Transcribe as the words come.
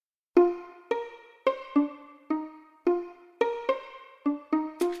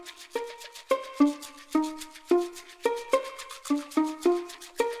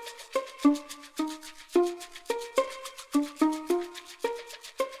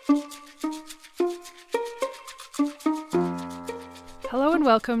Hello and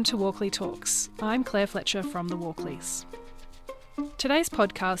welcome to Walkley Talks. I'm Claire Fletcher from the Walkleys. Today's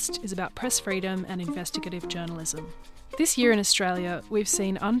podcast is about press freedom and investigative journalism. This year in Australia, we've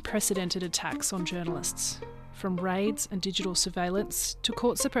seen unprecedented attacks on journalists, from raids and digital surveillance to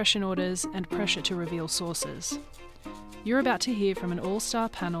court suppression orders and pressure to reveal sources. You're about to hear from an all-star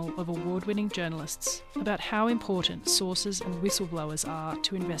panel of award-winning journalists about how important sources and whistleblowers are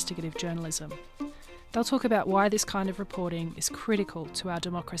to investigative journalism. They'll talk about why this kind of reporting is critical to our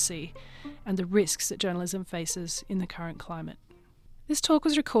democracy and the risks that journalism faces in the current climate. This talk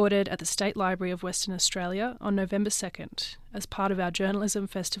was recorded at the State Library of Western Australia on November 2nd as part of our journalism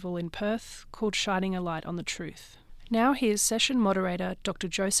festival in Perth called Shining a Light on the Truth. Now here's session moderator Dr.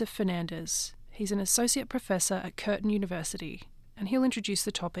 Joseph Fernandez. He's an associate professor at Curtin University, and he'll introduce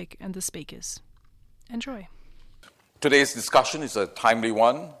the topic and the speakers. Enjoy. Today's discussion is a timely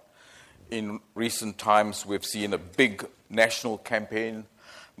one. In recent times, we've seen a big national campaign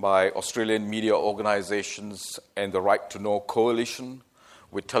by Australian media organisations and the Right to Know Coalition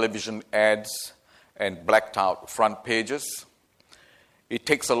with television ads and blacked out front pages. It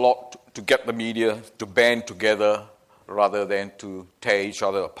takes a lot to get the media to band together rather than to tear each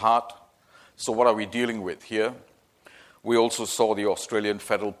other apart. So what are we dealing with here? We also saw the Australian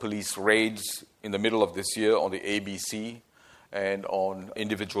Federal Police raids in the middle of this year on the ABC and on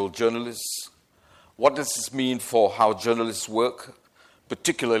individual journalists. What does this mean for how journalists work,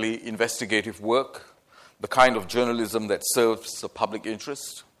 particularly investigative work, the kind of journalism that serves the public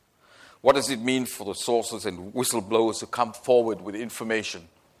interest? What does it mean for the sources and whistleblowers to come forward with information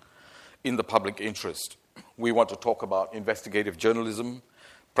in the public interest? We want to talk about investigative journalism,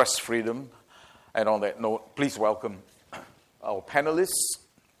 press freedom, and on that note, please welcome our panelists.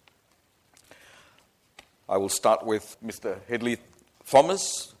 I will start with Mr. Hedley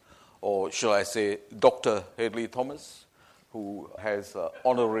Thomas, or shall I say Dr. Hedley Thomas, who has an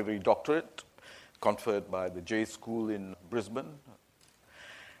honorary doctorate conferred by the J School in Brisbane.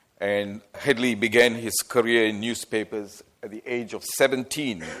 And Hedley began his career in newspapers at the age of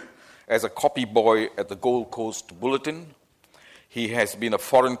 17 as a copy boy at the Gold Coast Bulletin. He has been a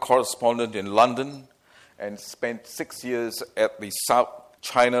foreign correspondent in London and spent 6 years at the South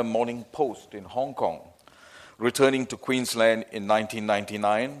China Morning Post in Hong Kong. Returning to Queensland in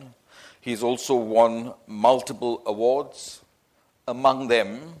 1999, he's also won multiple awards, among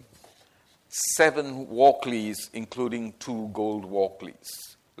them 7 Walkleys, including 2 gold Walkleys.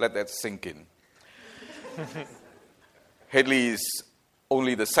 Let that sink in. Hedley is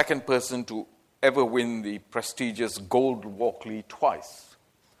only the second person to ever win the prestigious Gold Walkley twice.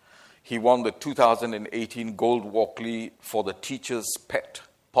 He won the 2018 Gold Walkley for the Teacher's Pet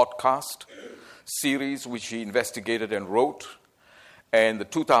podcast series, which he investigated and wrote, and the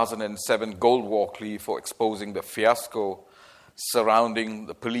 2007 Gold Walkley for exposing the fiasco surrounding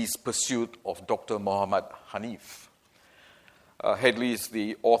the police pursuit of Dr. Mohammad Hanif. Hedley is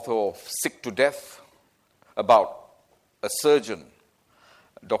the author of Sick to Death, about a surgeon,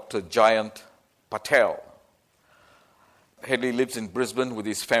 Dr. Jayant Patel. Hedley lives in Brisbane with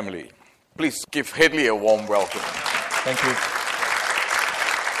his family. Please give Hedley a warm welcome. Thank you.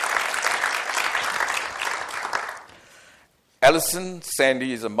 Alison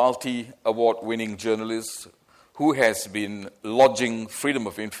Sandie is a multi-award-winning journalist who has been lodging freedom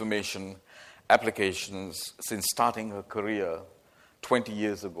of information applications since starting her career 20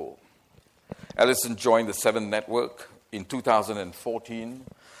 years ago. Alison joined the Seven Network in 2014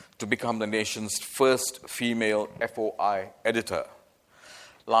 to become the nation's first female FOI editor.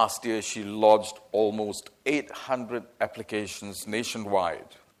 Last year, she lodged almost 800 applications nationwide.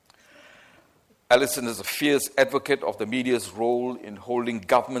 Alison is a fierce advocate of the media's role in holding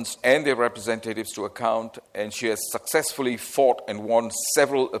governments and their representatives to account, and she has successfully fought and won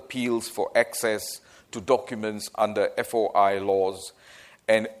several appeals for access to documents under FOI laws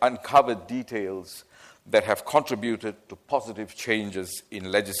and uncovered details that have contributed to positive changes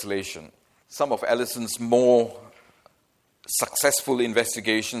in legislation. Some of Alison's more successful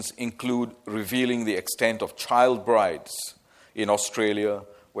investigations include revealing the extent of child brides in Australia,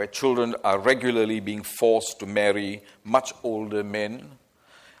 where children are regularly being forced to marry much older men,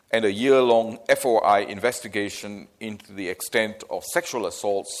 and a year-long FOI investigation into the extent of sexual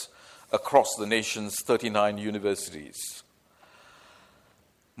assaults across the nation's 39 universities.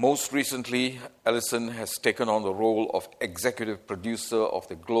 Most recently, Alison has taken on the role of executive producer of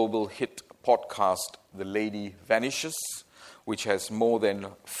the global hit podcast The Lady Vanishes, which has more than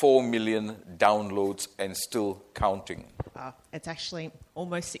 4 million downloads and still counting. It's actually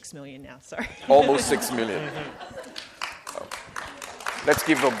almost 6 million now, sorry. Almost 6 million. Let's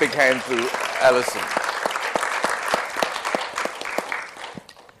give a big hand to Alison.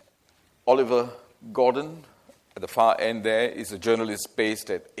 Oliver Gordon, at the far end there, is a journalist based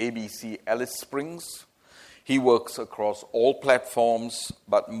at ABC Alice Springs. He works across all platforms,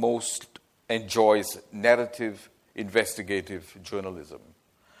 but most enjoys narrative investigative journalism.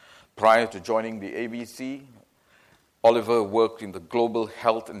 Prior to joining the ABC, Oliver worked in the global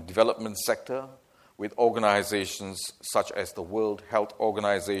health and development sector with organizations such as the World Health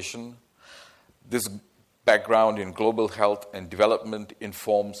Organization. This background in global health and development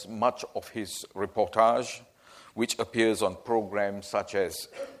informs much of his reportage, which appears on programs such as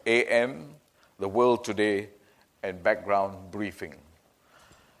AM, The World Today, and Background Briefing.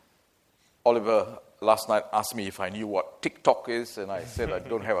 Oliver last night asked me if I knew what TikTok is, and I said I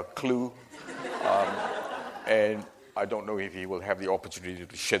don't have a clue. And I don't know if he will have the opportunity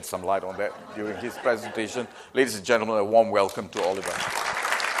to shed some light on that during his presentation. Ladies and gentlemen, a warm welcome to Oliver.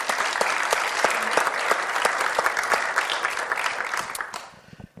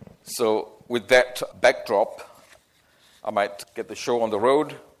 So with that backdrop, I might get the show on the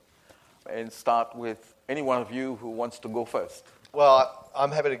road and start with any one of you who wants to go first. Well,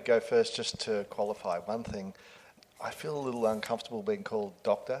 I'm happy to go first just to qualify one thing. I feel a little uncomfortable being called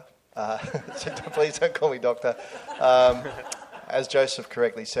doctor, so please don't call me doctor. As Joseph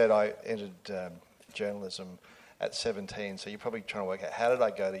correctly said, I entered journalism at 17, so you're probably trying to work out how did I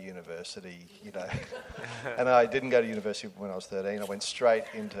go to university, And I didn't go to university when I was 13. I went straight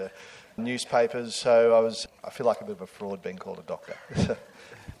into newspapers, so I feel like a bit of a fraud being called a doctor.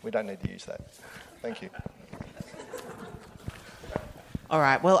 We don't need to use that. Thank you. All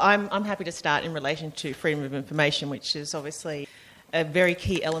right. Well, I'm happy to start in relation to freedom of information, which is obviously a very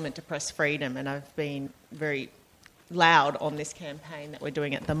key element to press freedom, and I've been very loud on this campaign that we're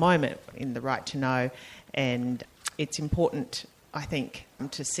doing at the moment in the right to know, and it's important, I think,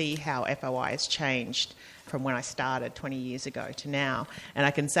 to see how FOI has changed from when I started 20 years ago to now. And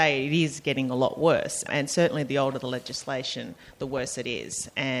I can say it is getting a lot worse. And certainly the older the legislation, the worse it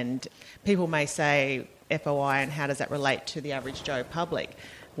is. And people may say FOI and how does that relate to the average Joe public?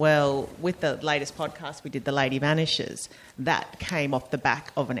 Well, with the latest podcast we did, The Lady Vanishes, that came off the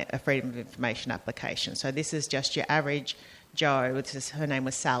back of a Freedom of Information application. So this is just your average Joe, her name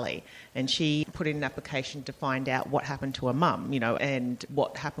was Sally, and she put in an application to find out what happened to her mum, and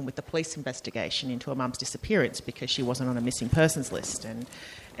what happened with the police investigation into her mum's disappearance because she wasn't on a missing persons list. And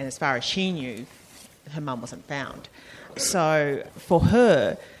as far as she knew, her mum wasn't found. So for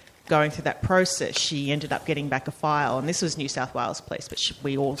her, going through that process, she ended up getting back a file, and this was New South Wales Police, but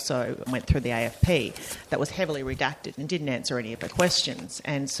we also went through the AFP, that was heavily redacted and didn't answer any of her questions.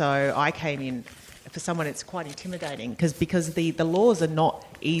 And so I came in. For someone, it's quite intimidating because the laws are not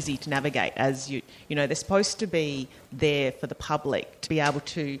easy to navigate. As they're supposed to be there for the public to be able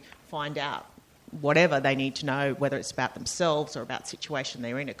to find out whatever they need to know, whether it's about themselves or about the situation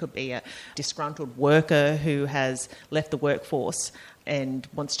they're in. It could be a disgruntled worker who has left the workforce and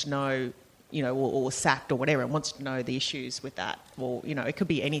wants to know, or sacked or whatever, and wants to know the issues with that. Or, it could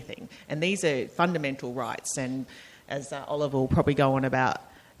be anything. And these are fundamental rights. And as Oliver will probably go on about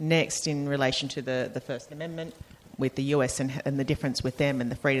next in relation to the First Amendment with the US and the difference with them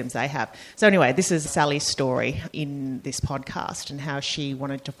and the freedoms they have. So anyway, this is Sally's story in this podcast and how she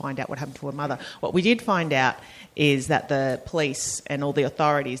wanted to find out what happened to her mother. What we did find out is that the police and all the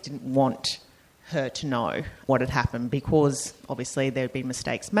authorities didn't want her to know what had happened because obviously there had been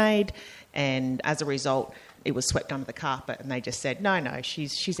mistakes made, and as a result it was swept under the carpet, and they just said, no,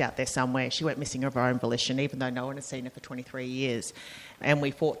 she's out there somewhere. She went missing of her own volition, even though no one has seen her for 23 years. And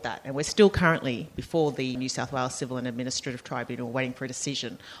we fought that. And we're still currently before the New South Wales Civil and Administrative Tribunal waiting for a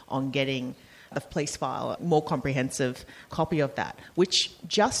decision on getting the police file, a more comprehensive copy of that, which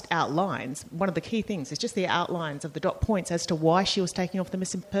just outlines, one of the key things is just the outlines of the dot points as to why she was taken off the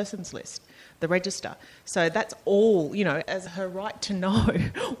missing persons list, the register. So that's all, as her right to know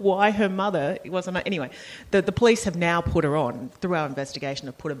why her mother wasn't. Anyway, the police have now put her on, through our investigation,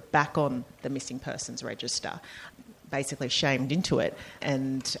 have put her back on the missing persons register, basically shamed into it.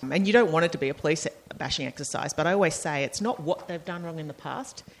 And you don't want it to be a police bashing exercise, but I always say it's not what they've done wrong in the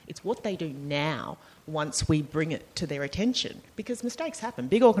past, it's what they do now once we bring it to their attention. Because mistakes happen.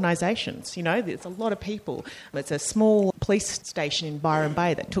 Big organisations, there's a lot of people. It's a small police station in Byron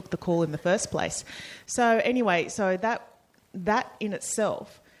Bay that took the call in the first place. So anyway, that in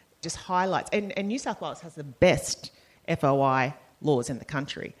itself just highlights, and New South Wales has the best FOI laws in the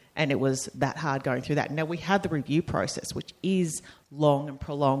country, and it was that hard going through that. Now, we had the review process, which is long and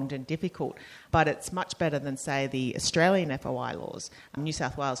prolonged and difficult, but it's much better than, say, the Australian FOI laws. New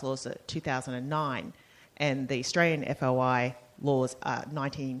South Wales laws are 2009, and the Australian FOI laws are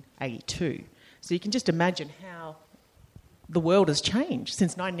 1982. So you can just imagine how the world has changed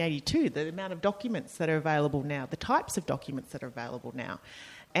since 1982, the amount of documents that are available now, the types of documents that are available now.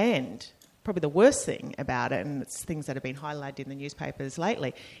 And probably the worst thing about it, and it's things that have been highlighted in the newspapers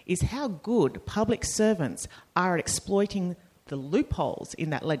lately, is how good public servants are at exploiting the loopholes in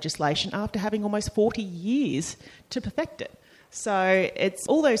that legislation after having almost 40 years to perfect it. So it's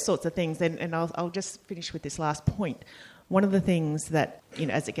all those sorts of things, and I'll just finish with this last point. One of the things that,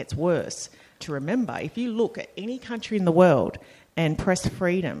 as it gets worse, to remember, if you look at any country in the world and press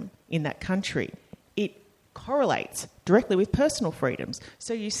freedom in that country, it correlates directly with personal freedoms.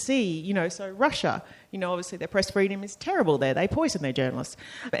 So you see, so Russia, obviously their press freedom is terrible there. They poison their journalists.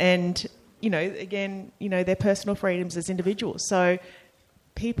 And, again, their personal freedoms as individuals. So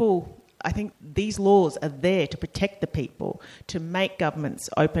people, I think these laws are there to protect the people, to make governments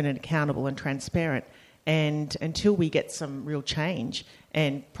open and accountable and transparent. And until we get some real change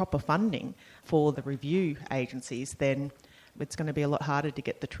and proper funding for the review agencies, then it's going to be a lot harder to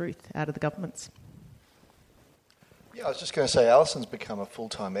get the truth out of the governments. Yeah, I was just going to say, Alison's become a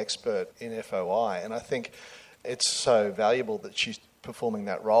full-time expert in FOI, and I think it's so valuable that she's performing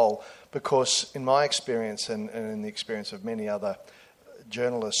that role because in my experience and in the experience of many other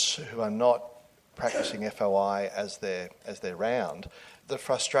journalists who are not practicing FOI as their round, the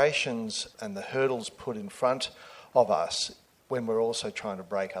frustrations and the hurdles put in front of us when we're also trying to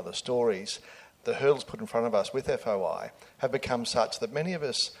break other stories, the hurdles put in front of us with FOI have become such that many of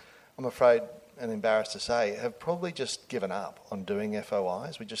us, I'm afraid and embarrassed to say, have probably just given up on doing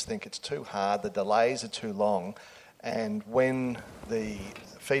FOIs. We just think it's too hard, the delays are too long, and when the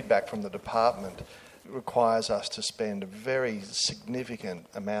feedback from the department requires us to spend a very significant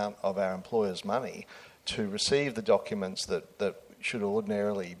amount of our employers' money to receive the documents that should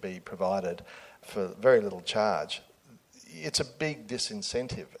ordinarily be provided for very little charge, it's a big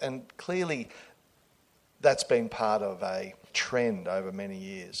disincentive. And clearly that's been part of a trend over many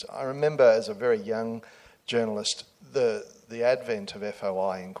years. I remember as a very young journalist the advent of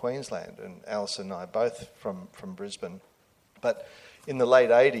FOI in Queensland, and Alison and I both from Brisbane. But in the late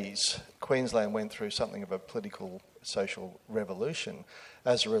 80s, Queensland went through something of a political social revolution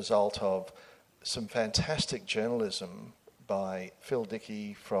as a result of some fantastic journalism by Phil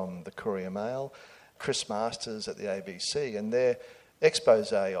Dickey from the Courier Mail, Chris Masters at the ABC, and their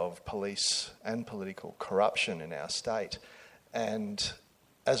expose of police and political corruption in our state. And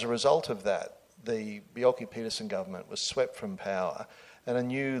as a result of that, the Bjelke-Petersen government was swept from power and a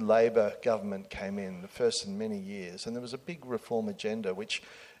new Labor government came in, the first in many years, and there was a big reform agenda which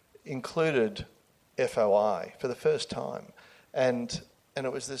included FOI for the first time. And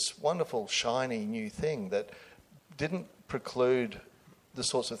it was this wonderful, shiny new thing that didn't preclude the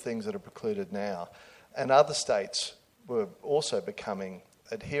sorts of things that are precluded now. And other states were also becoming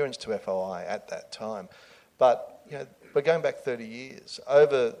adherents to FOI at that time. But we're going back 30 years.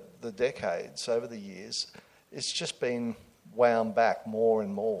 Over the decades, over the years, it's just been wound back more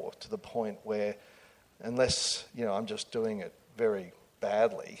and more to the point where unless, I'm just doing it very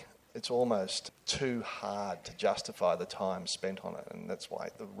badly, it's almost too hard to justify the time spent on it. And that's why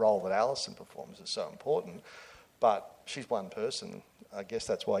the role that Alison performs is so important. But she's one person. I guess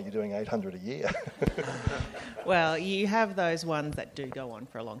that's why you're doing 800 a year. Well, you have those ones that do go on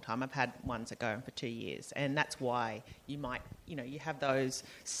for a long time. I've had ones that go on for 2 years, and that's why you might, you have those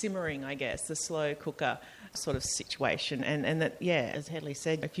simmering, I guess, the slow cooker sort of situation. And that, as Hedley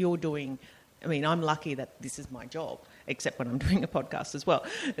said, if you're doing, I'm lucky that this is my job, except when I'm doing a podcast as well.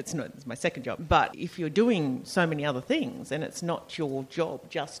 It's my second job. But if you're doing so many other things and it's not your job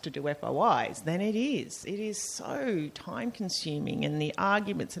just to do FOIs, then it is. It is so time-consuming, and the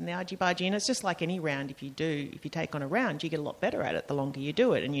arguments and the argy-bargy. And it's just like any round. If you take on a round, you get a lot better at it the longer you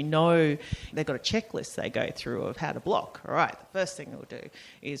do it. And they've got a checklist they go through of how to block. All right, the first thing we'll do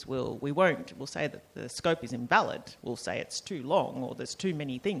is we'll say that the scope is invalid. We'll say it's too long or there's too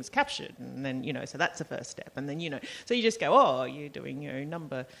many things captured. And then, so that's the first step. And then, so you just go, you're doing,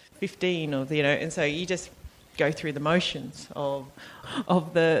 number 15 of the, and so you just go through the motions of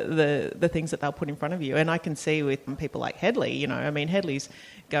the things that they'll put in front of you. And I can see with people like Hedley, Hedley's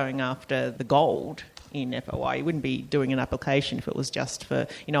going after the gold in FOI. You wouldn't be doing an application if it was just for,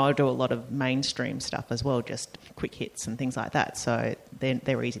 I do a lot of mainstream stuff as well, just quick hits and things like that. So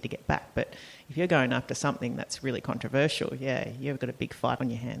they're easy to get back. But if you're going after something that's really controversial, you've got a big fight on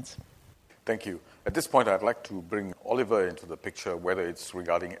your hands. Thank you. At this point, I'd like to bring Oliver into the picture, whether it's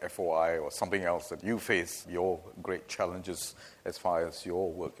regarding FOI or something else that you face, your great challenges as far as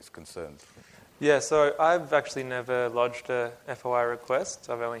your work is concerned. Yeah, so I've actually never lodged a FOI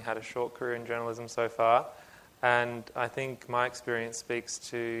request. I've only had a short career in journalism so far. And I think my experience speaks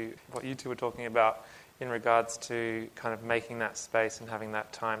to what you two were talking about in regards to kind of making that space and having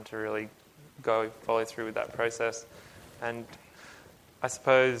that time to really follow through with that process. And I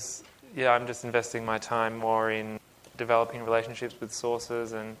suppose, I'm just investing my time more in developing relationships with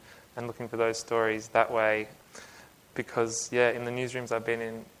sources and looking for those stories that way. Because, in the newsrooms I've been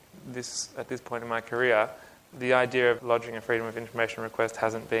in at this point in my career, the idea of lodging a Freedom of Information request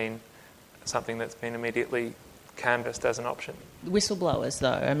hasn't been something that's been immediately canvassed as an option. Whistleblowers,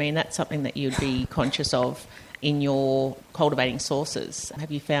 though, I mean, that's something that you'd be conscious of in your cultivating sources.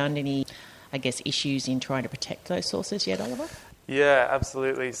 Have you found any, issues in trying to protect those sources yet, Oliver? Yeah,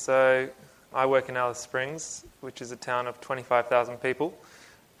 absolutely. So I work in Alice Springs, which is a town of 25,000 people,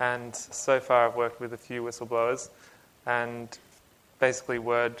 and so far I've worked with a few whistleblowers, and basically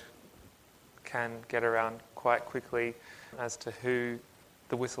word can get around quite quickly as to who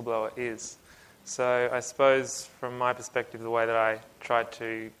the whistleblower is. So I suppose from my perspective, the way that I try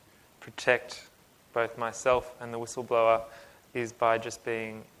to protect both myself and the whistleblower is by just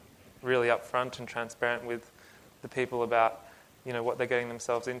being really upfront and transparent with the people about, what they're getting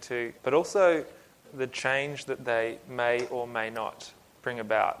themselves into, but also the change that they may or may not bring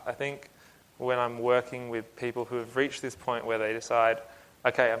about. I think when I'm working with people who have reached this point where they decide,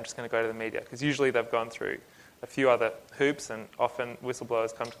 okay, I'm just going to go to the media, because usually they've gone through a few other hoops, and often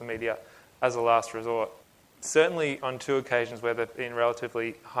whistleblowers come to the media as a last resort. Certainly on 2 occasions where they've been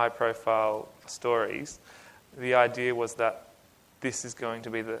relatively high-profile stories, the idea was that this is going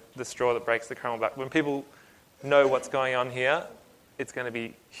to be the straw that breaks the camel's back. When people know what's going on here, it's going to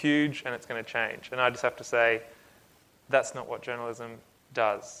be huge and it's going to change. And I just have to say, that's not what journalism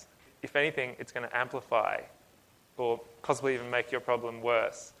does. If anything, it's going to amplify or possibly even make your problem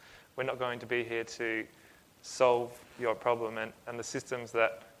worse. We're not going to be here to solve your problem, and the systems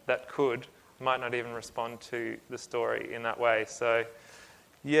that could might not even respond to the story in that way. So,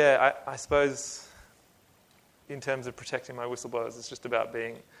 I suppose in terms of protecting my whistleblowers, it's just about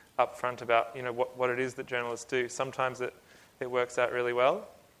being upfront about what it is that journalists do. Sometimes it works out really well.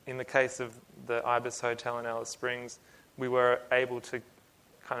 In the case of the Ibis Hotel in Alice Springs, we were able to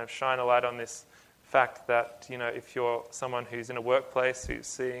kind of shine a light on this fact that if you're someone who's in a workplace who's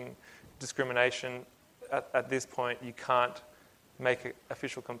seeing discrimination, at this point you can't make an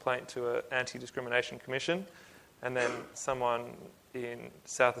official complaint to an Anti-Discrimination Commission, and then someone in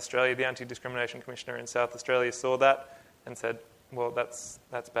South Australia, the Anti-Discrimination Commissioner in South Australia, saw that and said, well, that's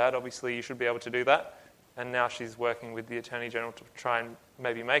bad, obviously you should be able to do that. And now she's working with the Attorney General to try and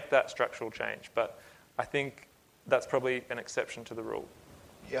maybe make that structural change. But I think that's probably an exception to the rule.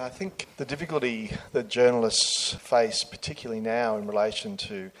 Yeah, I think the difficulty that journalists face, particularly now in relation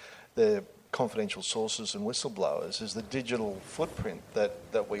to the confidential sources and whistleblowers, is the digital footprint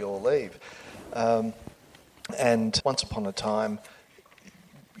that we all leave. And once upon a time,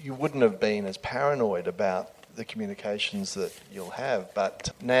 you wouldn't have been as paranoid about the communications that you'll have.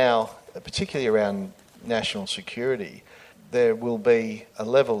 But now, particularly around national security, there will be a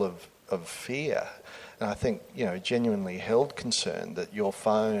level of fear, and I think, genuinely held concern that your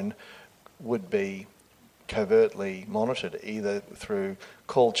phone would be covertly monitored, either through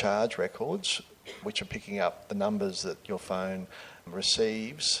call charge records, which are picking up the numbers that your phone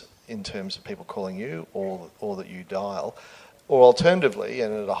receives in terms of people calling you or that you dial, or alternatively,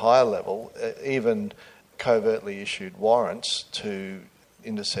 and at a higher level, even covertly issued warrants to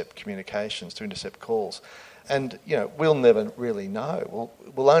intercept communications, to intercept calls. And, we'll never really know.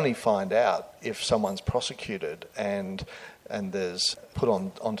 We'll only find out if someone's prosecuted and there's put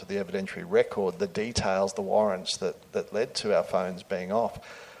onto the evidentiary record the details, the warrants that led to our phones being off.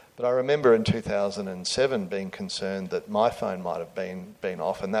 But I remember in 2007 being concerned that my phone might have been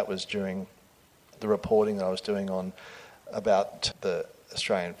off, and that was during the reporting that I was doing about the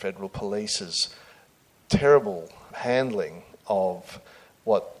Australian Federal Police's terrible handling of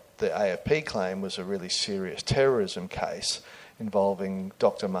what the AFP claimed was a really serious terrorism case involving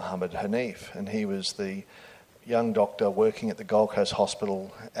Dr. Mohammed Hanif, and he was the young doctor working at the Gold Coast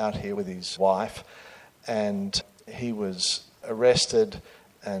Hospital out here with his wife, and he was arrested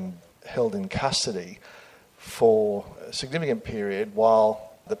and held in custody for a significant period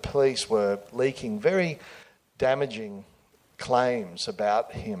while the police were leaking very damaging claims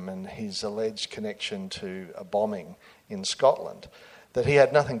about him and his alleged connection to a bombing in Scotland that he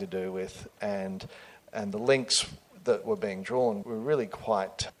had nothing to do with, and the links that were being drawn were really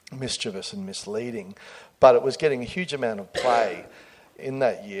quite mischievous and misleading, but it was getting a huge amount of play in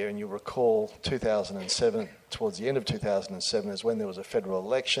that year, and you'll recall 2007, towards the end of 2007, is when there was a federal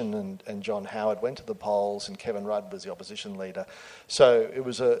election and John Howard went to the polls and Kevin Rudd was the opposition leader. So it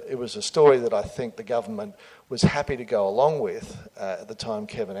was a story that I think the government was happy to go along with. At the time,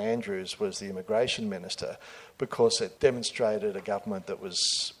 Kevin Andrews was the immigration minister, because it demonstrated a government that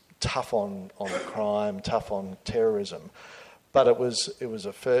was tough on crime, tough on terrorism. But it was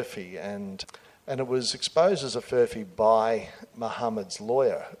a furphy, and it was exposed as a furphy by Mohammed's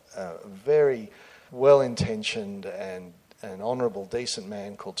lawyer, a very well-intentioned and an honourable, decent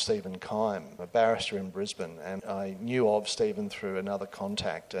man called Stephen Keim, a barrister in Brisbane. And I knew of Stephen through another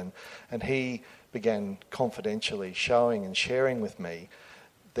contact, and he began confidentially showing and sharing with me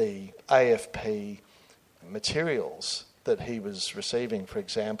the AFP materials that he was receiving. For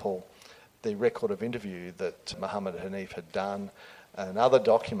example, the record of interview that Mohammed Hanif had done, and other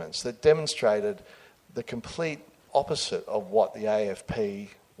documents that demonstrated the complete opposite of what the AFP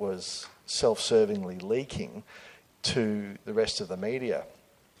was self-servingly leaking to the rest of the media.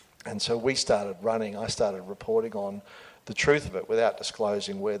 And so I started reporting on the truth of it without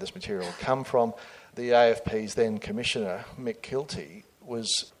disclosing where this material had come from. The AFP's then commissioner, Mick Kilty,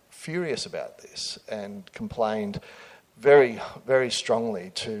 was furious about this and complained very, very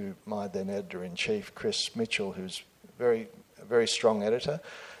strongly to my then editor-in-chief, Chris Mitchell, who's a very strong editor,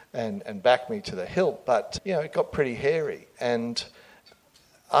 and backed me to the hilt. But, it got pretty hairy. And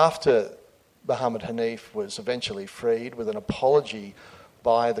after Mohammed Hanif was eventually freed with an apology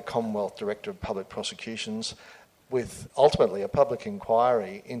by the Commonwealth Director of Public Prosecutions, with ultimately a public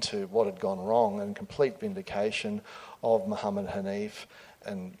inquiry into what had gone wrong and complete vindication of Mohammed Hanif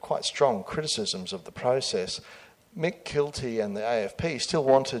and quite strong criticisms of the process, Mick Kilty and the AFP still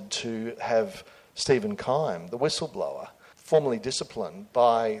wanted to have Stephen Keim, the whistleblower, formally disciplined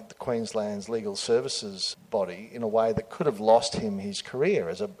by the Queensland's legal services body in a way that could have lost him his career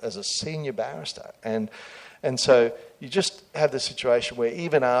as a senior barrister. And so you just have this situation where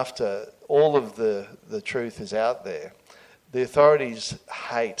even after all of the truth is out there, the authorities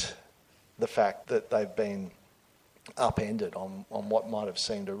hate the fact that they've been upended on what might have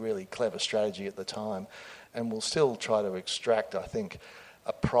seemed a really clever strategy at the time, and will still try to extract, I think,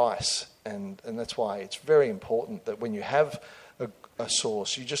 a price. And that's why it's very important that when you have a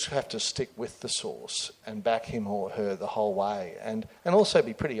source, you just have to stick with the source and back him or her the whole way, and also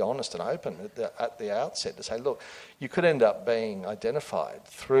be pretty honest and open at the outset to say, look, you could end up being identified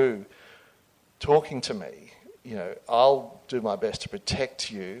through talking to me. I'll do my best to protect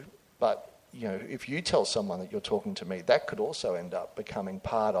you, but if you tell someone that you're talking to me, that could also end up becoming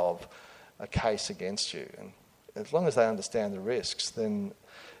part of a case against you. And as long as they understand the risks, then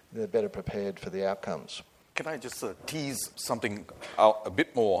they're better prepared for the outcomes. Can I just tease something out a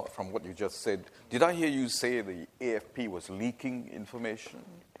bit more from what you just said? Did I hear you say the AFP was leaking information?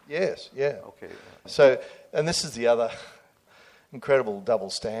 Yes, yeah. Okay. So, and this is the other incredible double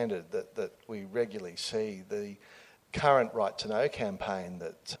standard that we regularly see. The current Right to Know campaign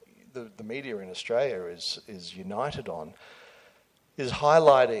that the media in Australia is united on is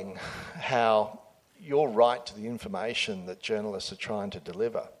highlighting how your right to the information that journalists are trying to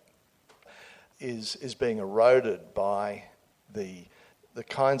deliver is being eroded by the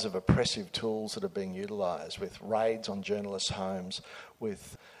kinds of oppressive tools that are being utilised, with raids on journalists' homes,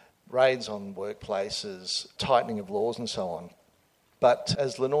 with raids on workplaces, tightening of laws and so on. But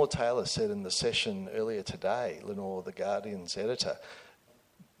as Lenore Taylor said in the session earlier today, Lenore, The Guardian's editor,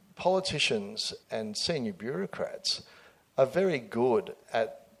 politicians and senior bureaucrats are very good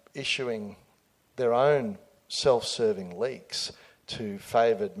at issuing their own self-serving leaks to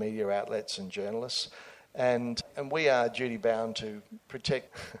favoured media outlets and journalists, and we are duty-bound to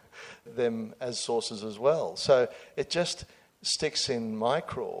protect them as sources as well. So it just sticks in my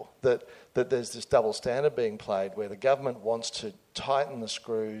craw that there's this double standard being played where the government wants to tighten the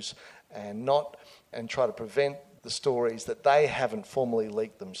screws and try to prevent the stories that they haven't formally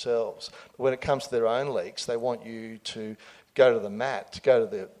leaked themselves. But when it comes to their own leaks, they want you to go to the mat,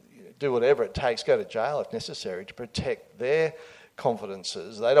 do whatever it takes, go to jail if necessary, to protect their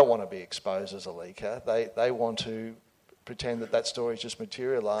confidences. They don't want to be exposed as a leaker. They want to pretend that story's just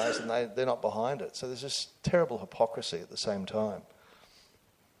materialised and they're not behind it. So there's this terrible hypocrisy at the same time.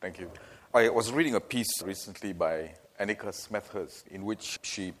 Thank you. I was reading a piece recently by Annika Smethurst in which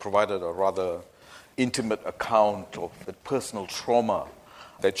she provided a rather intimate account of the personal trauma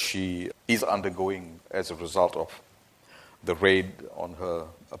that she is undergoing as a result of the raid on her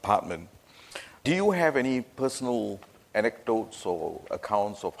apartment. Do you have any personal anecdotes or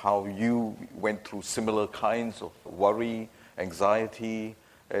accounts of how you went through similar kinds of worry, anxiety,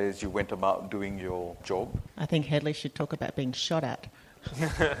 as you went about doing your job? I think Hedley should talk about being shot at.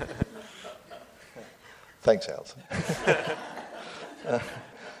 Thanks, Alison.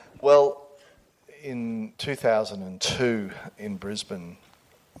 Well, in 2002 in Brisbane,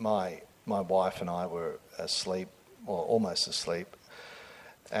 my wife and I were asleep, or almost asleep,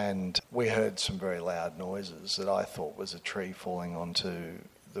 and we heard some very loud noises that I thought was a tree falling onto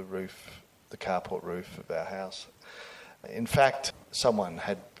the roof, the carport roof of our house. In fact, someone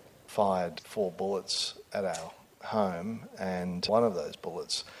had fired 4 bullets at our home, and one of those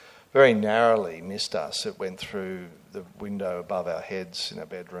bullets very narrowly missed us. It went through the window above our heads in our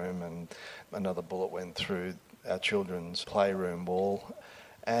bedroom, and another bullet went through our children's playroom wall.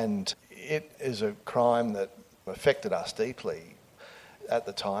 And it is a crime that affected us deeply at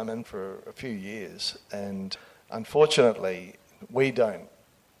the time and for a few years. And unfortunately, we don't,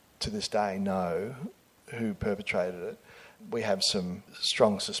 to this day, know who perpetrated it. We have some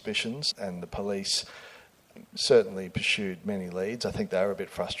strong suspicions, and the police certainly pursued many leads. I think they were a bit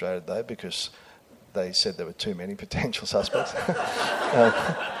frustrated, though, because they said there were too many potential suspects.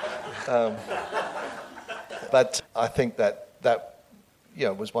 But I think that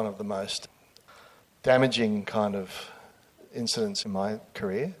was one of the most damaging kind of incidents in my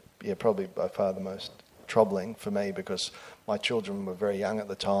career. Yeah, probably by far the most troubling for me, because my children were very young at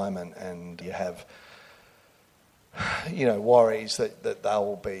the time, and you have, worries that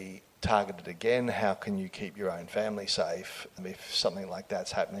they'll be targeted again. How can you keep your own family safe if something like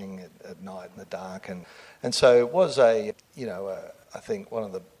that's happening at night in the dark? And so it was I think one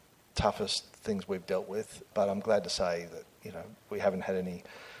of the toughest things we've dealt with, but I'm glad to say that, we haven't had any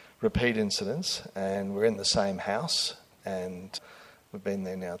repeat incidents, and we're in the same house, and we've been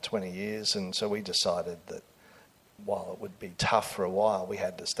there now 20 years, and so we decided that while it would be tough for a while, we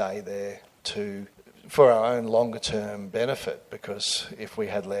had to stay there for our own longer-term benefit, because if we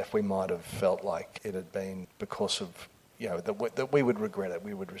had left, we might have felt like it had been because of, that we would regret it,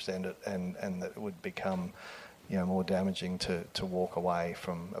 we would resent it, and that it would become, more damaging to walk away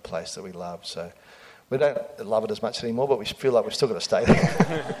from a place that we love. So we don't love it as much anymore, but we feel like we've still got to stay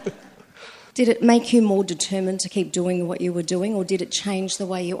there. Did it make you more determined to keep doing what you were doing, or did it change the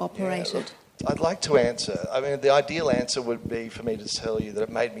way you operated? Yeah, I'd like to answer. I mean, the ideal answer would be for me to tell you that it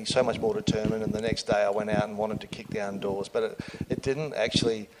made me so much more determined, and the next day I went out and wanted to kick down doors, but it didn't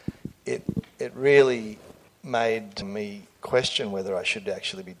actually. It really made me question whether I should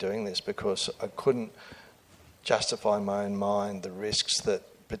actually be doing this, because I couldn't justify in my own mind the risks that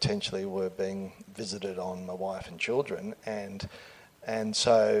potentially were being visited on my wife and children, and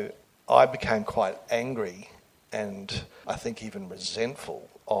so I became quite angry and I think even resentful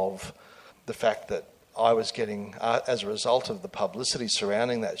of the fact that I was getting, as a result of the publicity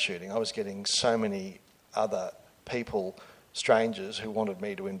surrounding that shooting, I was getting so many other people, strangers, who wanted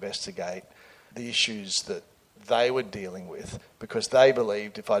me to investigate the issues that they were dealing with, because they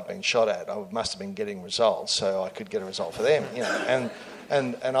believed if I'd been shot at, I must have been getting results, so I could get a result for them,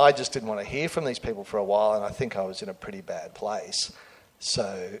 And I just didn't want to hear from these people for a while, and I think I was in a pretty bad place.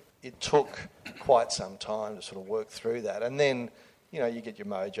 So it took quite some time to sort of work through that. And then, you get your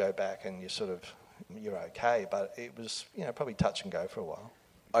mojo back and you're okay. But it was, probably touch and go for a while.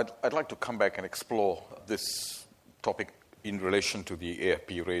 I'd like to come back and explore this topic in relation to the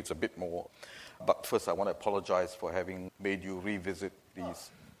AFP raids a bit more. But first, I want to apologise for having made you revisit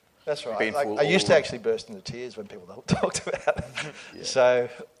these. That's right. I used to actually burst into tears when people talked about it. Yeah. So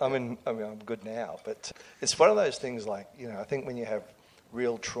I'm good now. But it's one of those things like, I think when you have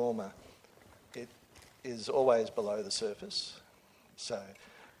real trauma, it is always below the surface. So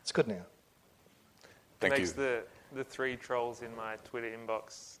it's good now. Thank you. Makes the 3 trolls in my Twitter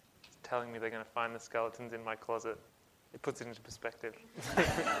inbox telling me they're going to find the skeletons in my closet. It puts it into perspective.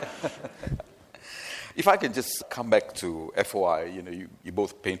 If I could just come back to FOI, you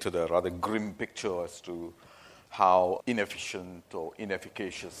both painted a rather grim picture as to how inefficient or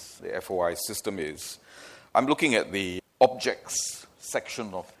inefficacious the FOI system is. I'm looking at the objects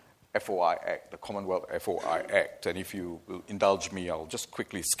section of FOI Act, the Commonwealth FOI Act, and if you will indulge me, I'll just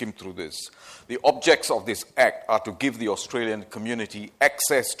quickly skim through this. The objects of this Act are to give the Australian community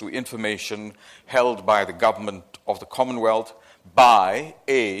access to information held by the government of the Commonwealth by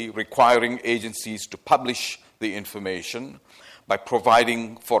A, requiring agencies to publish the information, by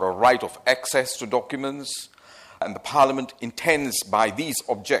providing for a right of access to documents, and the Parliament intends by these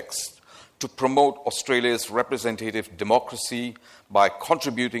objects to promote Australia's representative democracy by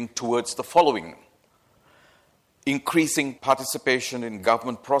contributing towards the following: increasing participation in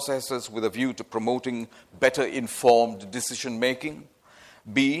government processes with a view to promoting better informed decision-making;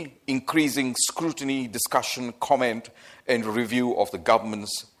 B, increasing scrutiny, discussion, comment, and review of the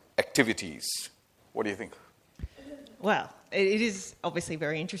government's activities. What do you think? Well, It is obviously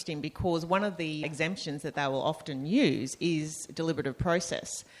very interesting because one of the exemptions that they will often use is deliberative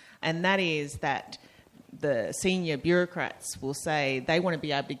process. And that is that the senior bureaucrats will say they want to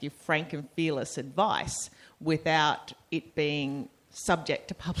be able to give frank and fearless advice without it being subject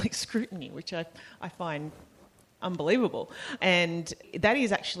to public scrutiny, which I find unbelievable. And that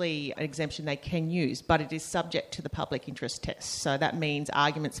is actually an exemption they can use, but it is subject to the public interest test. So that means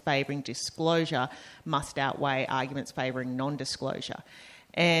arguments favouring disclosure must outweigh arguments favouring non-disclosure.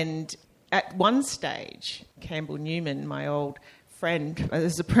 And at one stage, Campbell Newman, my old friend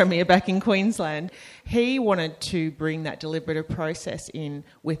as a premier back in Queensland, he wanted to bring that deliberative process in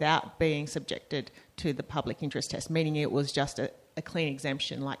without being subjected to the public interest test, meaning it was just a clean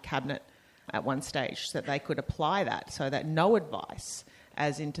exemption like Cabinet at one stage, so that they could apply that so that no advice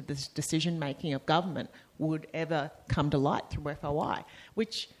as into the decision-making of government would ever come to light through FOI,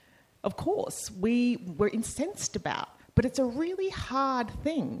 which, of course, we were incensed about. But it's a really hard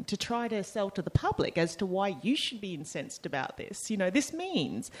thing to try to sell to the public as to why you should be incensed about this. You know, this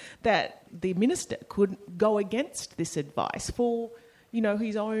means that the minister could go against this advice for, you know,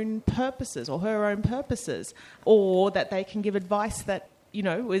 his own purposes or her own purposes, or that they can give advice that, you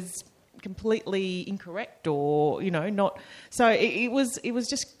know, is completely incorrect or, you know, not. So it was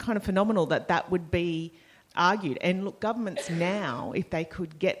just kind of phenomenal that would be argued. And look, governments now, if they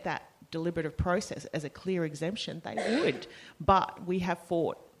could get that deliberative process as a clear exemption, they would. But we have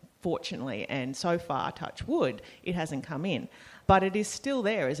fought, fortunately, and so far, touch wood, it hasn't come in. But it is still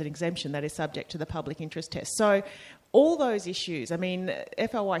there as an exemption that is subject to the public interest test. So all those issues, I mean,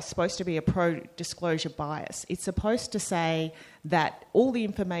 FOI is supposed to be a pro-disclosure bias. It's supposed to say that all the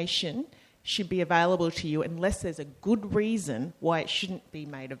information should be available to you unless there's a good reason why it shouldn't be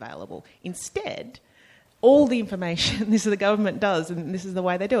made available. Instead, all the information, this is the government does, and this is the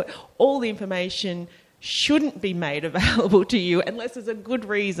way they do it, all the information shouldn't be made available to you unless there's a good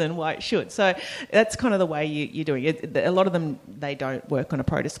reason why it should. So that's kind of the way you're doing it. A lot of them, they don't work on a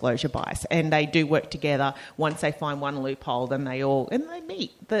pro-disclosure bias, and they do work together. Once they find one loophole, then they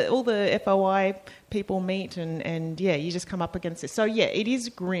meet. All the FOI people meet, and yeah, you just come up against this. So yeah, it is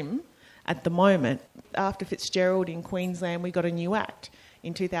grim at the moment. After Fitzgerald in Queensland, we got a new act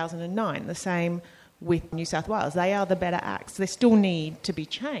in 2009, the same with New South Wales. They are the better acts. They still need to be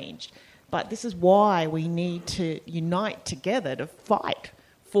changed. But this is why we need to unite together to fight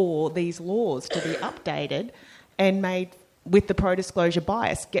for these laws to be updated and made with the pro-disclosure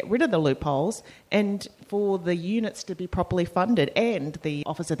bias, get rid of the loopholes, and for the units to be properly funded and the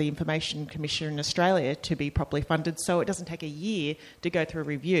Office of the Information Commissioner in Australia to be properly funded so it doesn't take a year to go through a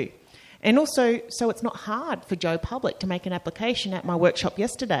review. And also, so it's not hard for Joe Public to make an application. At my workshop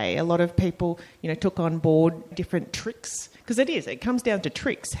yesterday, a lot of people, you know, took on board different tricks, because it comes down to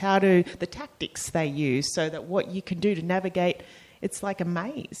tricks, the tactics they use, so that what you can do to navigate, it's like a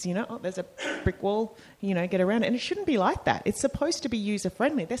maze, you know, there's a brick wall, you know, get around it. And it shouldn't be like that. It's supposed to be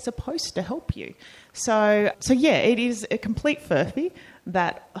user-friendly. They're supposed to help you. So yeah, it is a complete furphy,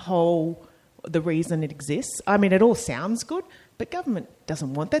 the reason it exists. I mean, it all sounds good, but government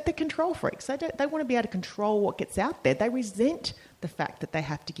doesn't want that. They're control freaks. They want to be able to control what gets out there. They resent the fact that they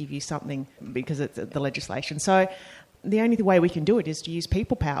have to give you something because it's the legislation. So the only way we can do it is to use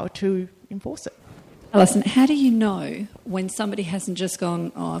people power to enforce it. Alison, how do you know when somebody hasn't just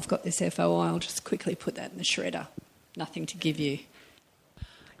gone, oh, I've got this FOI, I'll just quickly put that in the shredder, nothing to give you?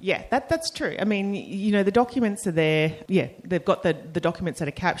 Yeah, that's true. I mean, you know, the documents are there. Yeah, they've got the documents that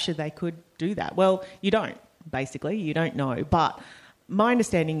are captured. They could do that. Well, you don't, basically. You don't know. But my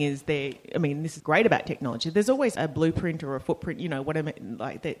understanding is this is great about technology. There's always a blueprint or a footprint, you know, whatever.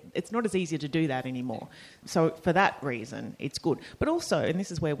 It's not as easy to do that anymore. So for that reason, it's good. But also, and this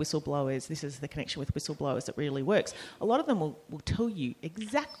is where whistleblowers, this is the connection with whistleblowers that really works, a lot of them will tell you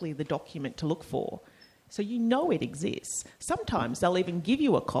exactly the document to look for. So you know it exists. Sometimes they'll even give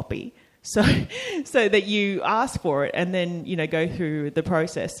you a copy so that you ask for it and then, you know, go through the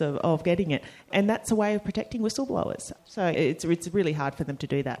process of getting it. And that's a way of protecting whistleblowers. So it's really hard for them to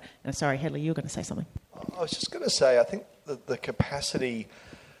do that. Sorry, Hedley, you were going to say something. I was just going to say, I think the capacity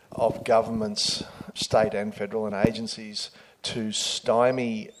of governments, state and federal, and agencies to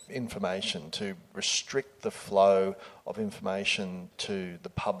stymie information, to restrict the flow of information to the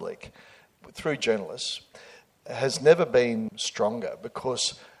public through journalists, has never been stronger,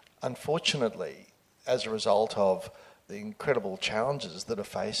 because unfortunately, as a result of the incredible challenges that are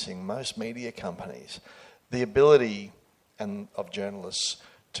facing most media companies, the ability of journalists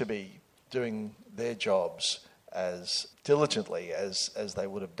to be doing their jobs as diligently as they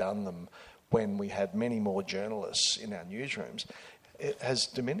would have done them when we had many more journalists in our newsrooms, it has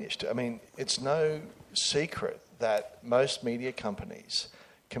diminished. I mean, it's no secret that most media companies,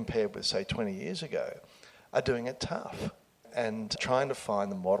 compared with, say, 20 years ago, are doing it tough and trying to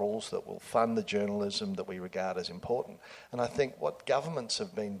find the models that will fund the journalism that we regard as important. And I think what governments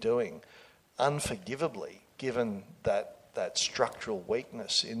have been doing, unforgivably, given that structural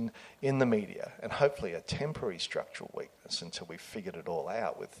weakness in the media, and hopefully a temporary structural weakness until we've figured it all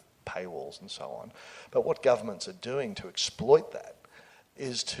out with paywalls and so on. But what governments are doing to exploit that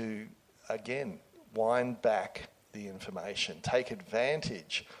is to, again, wind back the information, take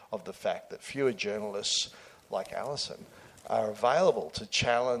advantage of the fact that fewer journalists like Alison are available to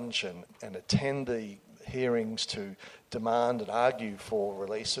challenge and attend the hearings, to demand and argue for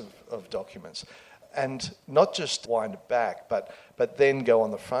release of documents. And not just wind it back, but then go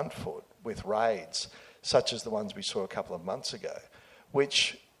on the front foot with raids, such as the ones we saw a couple of months ago,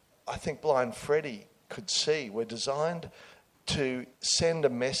 which I think Blind Freddy could see were designed to send a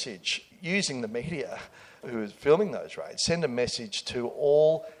message, using the media who is filming those raids, send a message to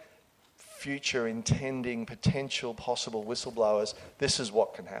all future intending, potential, possible whistleblowers: this is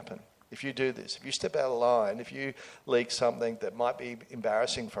what can happen. If you do this, if you step out of line, if you leak something that might be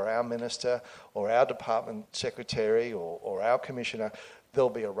embarrassing for our minister or our department secretary or our commissioner, there'll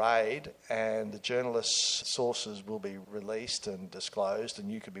be a raid and the journalists' sources will be released and disclosed,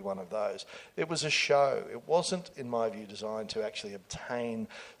 and you could be one of those. It was a show. It wasn't, in my view, designed to actually obtain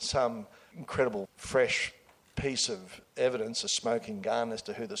some incredible fresh piece of evidence, a smoking gun as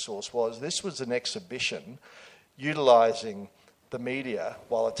to who the source was. This was an exhibition utilising the media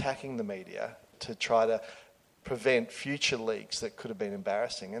while attacking the media to try to prevent future leaks that could have been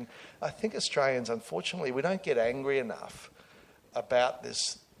embarrassing. And I think Australians, unfortunately, we don't get angry enough about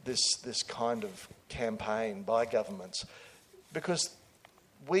this kind of campaign by governments, because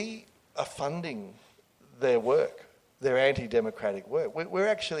we are funding their work, their anti-democratic work. We're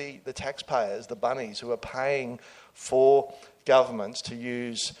actually the taxpayers, the bunnies, who are paying for governments to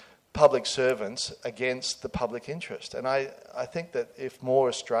use public servants against the public interest. And I think that if more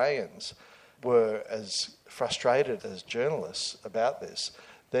Australians were as frustrated as journalists about this,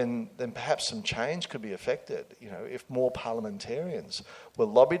 then perhaps some change could be effected. You know, if more parliamentarians were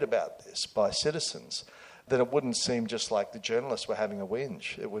lobbied about this by citizens, then it wouldn't seem just like the journalists were having a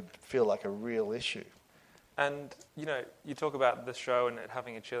whinge. It would feel like a real issue. And, you know, you talk about the show and it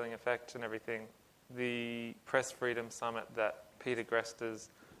having a chilling effect and everything. The Press Freedom Summit that Peter Grester's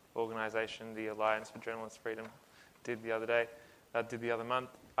organisation, the Alliance for Journalist Freedom, did the other month,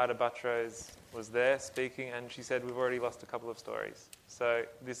 Ita Buttrose was there speaking, and she said, we've already lost a couple of stories. So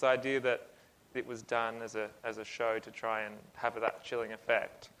this idea that it was done as a show to try and have that chilling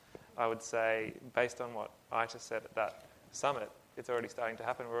effect, I would say, based on what Ita said at that summit, it's already starting to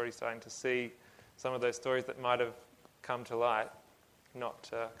happen. We're already starting to see some of those stories that might have come to light not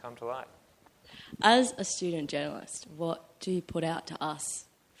come to light. As a student journalist, what do you put out to us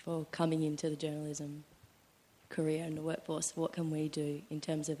for coming into the journalism career and the workforce? What can we do in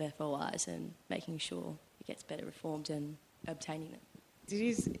terms of FOIs and making sure it gets better reformed and obtaining them?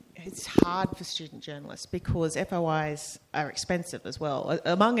 It's hard for student journalists because FOIs are expensive as well.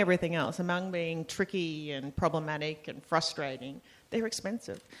 Among everything else, among being tricky and problematic and frustrating, they're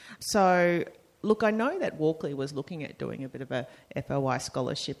expensive. So, look, I know that Walkley was looking at doing a bit of a FOI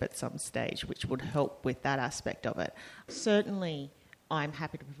scholarship at some stage, which would help with that aspect of it. Certainly, I'm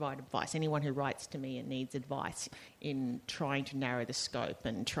happy to provide advice. Anyone who writes to me and needs advice in trying to narrow the scope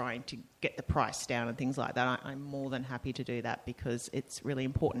and trying to get the price down and things like that, I'm more than happy to do that because it's really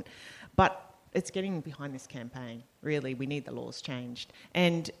important. But it's getting behind this campaign. Really, we need the laws changed.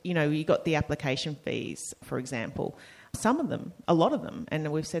 And, you know, you got the application fees, for example. Some of them, a lot of them,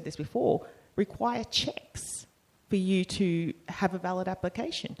 and we've said this before, require checks for you to have a valid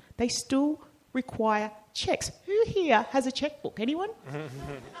application. They still require checks. Who here has a checkbook? Anyone?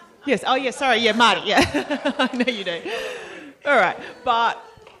 Yes. Oh, yeah, sorry. Yeah, Marty. Yeah. I know you do. All right. But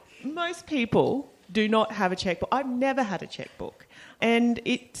most people do not have a checkbook. I've never had a checkbook. And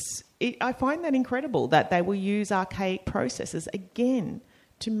I find that incredible that they will use archaic processes again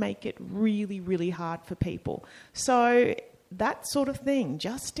to make it really, really hard for people. So that sort of thing,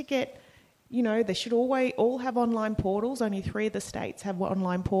 just to get... You know, they should all have online portals. Only 3 of the states have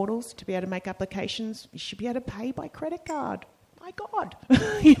online portals to be able to make applications. You should be able to pay by credit card. My God.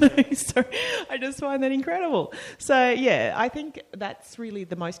 You know, so I just find that incredible. So, yeah, I think that's really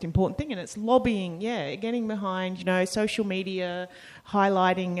the most important thing. And it's lobbying, getting behind, you know, social media,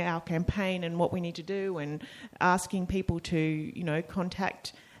 highlighting our campaign and what we need to do and asking people to, you know,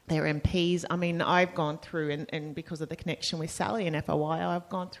 contact their MPs. I mean, I've gone through, and because of the connection with Sally and FOI, I've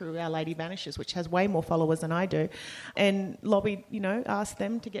gone through Our Lady Vanishes, which has way more followers than I do, and lobbied, you know, asked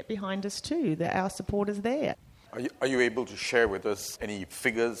them to get behind us too, that our support is there. Are you able to share with us any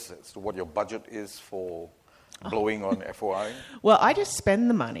figures as to what your budget is for blowing on FOI? Well, I just spend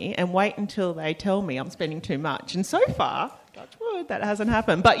the money and wait until they tell me I'm spending too much. And so far, touch wood, that hasn't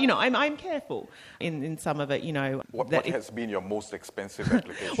happened. But, I'm careful in some of it, What has been your most expensive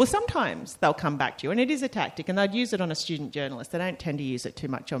application? Well, sometimes they'll come back to you, and it is a tactic, and they'd use it on a student journalist. They don't tend to use it too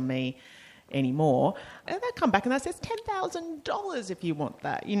much on me anymore. And they'll come back and they'll say, it's $10,000 if you want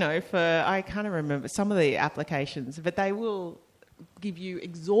that, I kind of remember some of the applications, but they will give you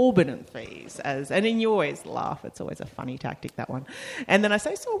exorbitant fees and then you always laugh. It's always a funny tactic, that one. And then I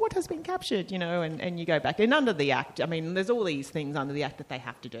say, so what has been captured, and you go back. And under the Act, there's all these things under the Act that they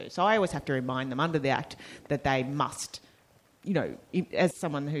have to do. So I always have to remind them under the Act that they must, as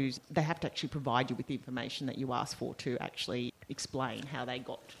someone they have to actually provide you with the information that you ask for to actually explain how they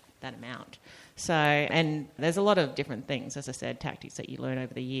got that amount. So, and there's a lot of different things, as I said, tactics that you learn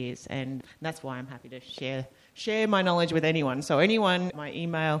over the years, and that's why I'm happy to share my knowledge with anyone. So anyone, my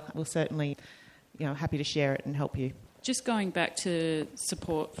email will certainly, happy to share it and help you. Just going back to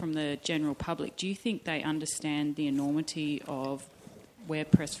support from the general public, do you think they understand the enormity of where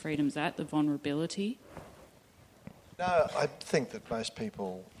press freedom's at, the vulnerability? No, I think that most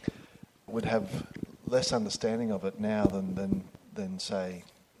people would have less understanding of it now than say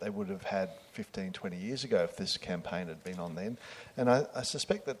they would have had 15, 20 years ago if this campaign had been on then. And I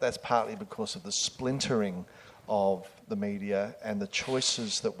suspect that that's partly because of the splintering of the media and the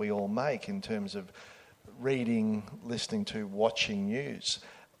choices that we all make in terms of reading, listening to, watching news.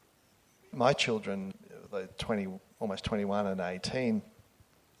 My children, they're almost 21 and 18,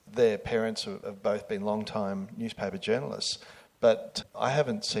 their parents have both been long-time newspaper journalists, but I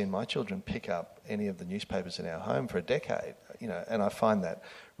haven't seen my children pick up any of the newspapers in our home for a decade, and I find that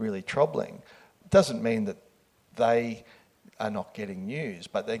really troubling. It doesn't mean that they are not getting news,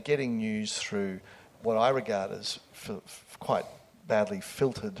 but they're getting news through what I regard as quite badly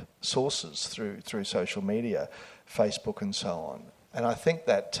filtered sources through social media, Facebook and so on. And I think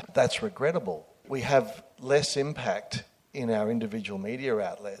that's regrettable. We have less impact in our individual media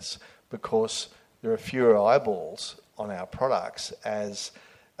outlets because there are fewer eyeballs on our products as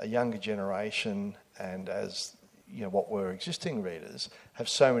a younger generation and as what were existing readers have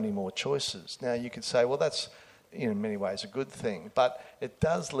so many more choices. Now you could say, well, that's in many ways a good thing, but it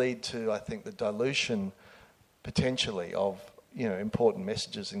does lead to, I think, the dilution potentially of important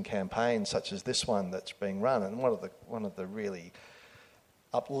messages in campaigns such as this one that's being run. And one of the really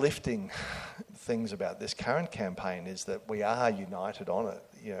uplifting things about this current campaign is that we are united on it.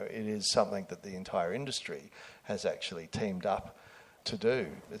 It is something that the entire industry has actually teamed up to do.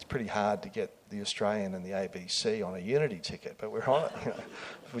 It's pretty hard to get the Australian and the ABC on a unity ticket, but we're on it,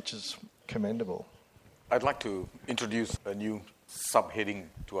 which is commendable. I'd like to introduce a new subheading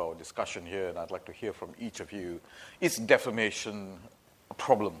to our discussion here, and I'd like to hear from each of you. Is defamation a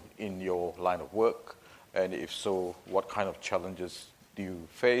problem in your line of work? And if so, what kind of challenges do you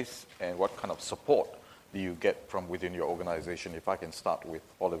face, and what kind of support do you get from within your organization? If I can start with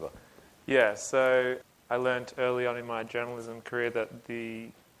Oliver. Yeah, so I learned early on in my journalism career that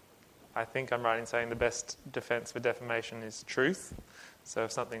I think I'm right in saying the best defense for defamation is truth. So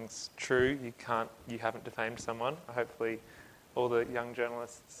if something's true, you haven't defamed someone. Hopefully all the young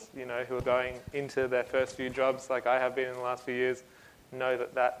journalists, who are going into their first few jobs, like I have been in the last few years, know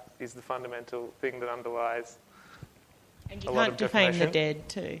that is the fundamental thing that underlies and you can't defame the dead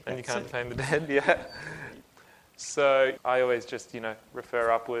too. And you can't defame the dead, yeah. So I always just,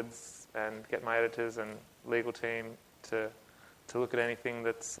 refer upwards and get my editors and legal team to look at anything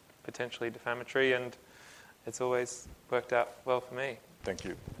that's potentially defamatory, and it's always worked out well for me. Thank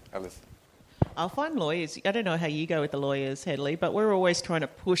you. Alice? I'll find lawyers. I don't know how you go with the lawyers, Hedley, but we're always trying to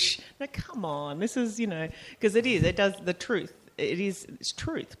push. No, come on, this is, because it does the truth. It's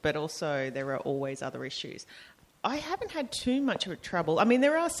truth, but also there are always other issues. I haven't had too much of a trouble. I mean,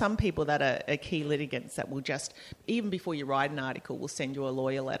 there are some people that are key litigants that will just, even before you write an article, will send you a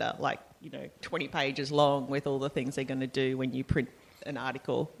lawyer letter, 20 pages long with all the things they're going to do when you print an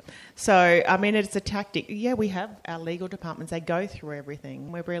article. So, I mean, it's a tactic. Yeah, we have our legal departments. They go through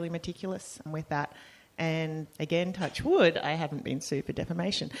everything. We're really meticulous with that. And again, touch wood, I haven't been sued for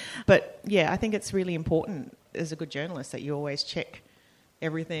defamation. But yeah, I think it's really important as a good journalist that you always check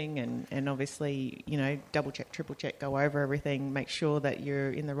everything and obviously, double check, triple check, go over everything, make sure that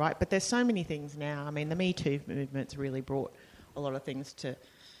you're in the right. But there's so many things now. I mean, the Me Too movement's really brought a lot of things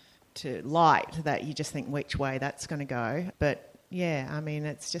to light that you just think which way that's going to go. But yeah, I mean,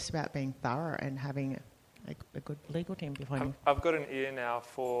 it's just about being thorough and having a good legal team behind you. I've got an ear now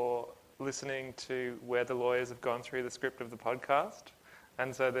for listening to where the lawyers have gone through the script of the podcast.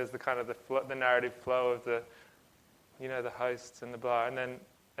 And so there's the kind of the narrative flow of the the hosts and the blah, and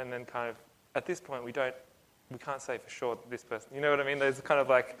then kind of at this point we can't say for sure that this person, you know what I mean? There's kind of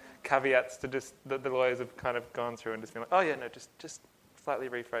like caveats to just that the lawyers have kind of gone through and just been like, oh yeah, no, just slightly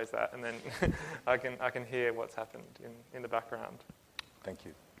rephrase that, and then I can hear what's happened in the background. Thank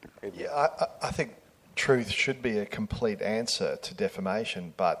you. Yeah, I think truth should be a complete answer to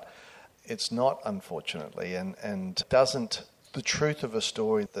defamation, but it's not, unfortunately, and doesn't, the truth of a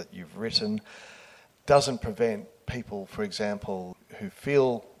story that you've written doesn't prevent people, for example, who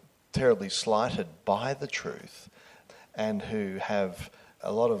feel terribly slighted by the truth and who have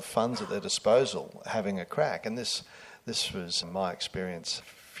a lot of funds at their disposal having a crack. And this was my experience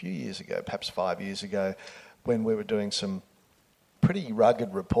a few years ago, perhaps 5 years ago, when we were doing some pretty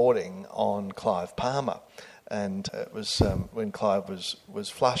rugged reporting on Clive Palmer. And it was when Clive was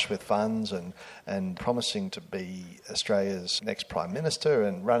flush with funds and promising to be Australia's next Prime Minister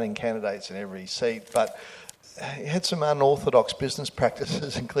and running candidates in every seat. But he had some unorthodox business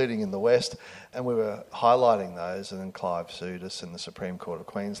practices, including in the West, and we were highlighting those, and then Clive sued us in the Supreme Court of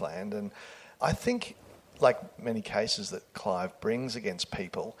Queensland. And I think, like many cases that Clive brings against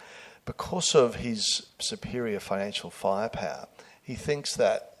people, because of his superior financial firepower, he thinks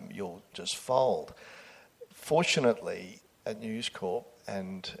that you'll just fold. Fortunately, at News Corp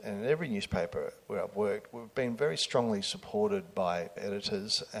and in every newspaper where I've worked, we've been very strongly supported by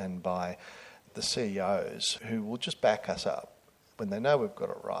editors and by the CEOs who will just back us up. When they know we've got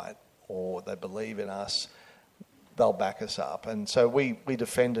it right or they believe in us, they'll back us up. And so we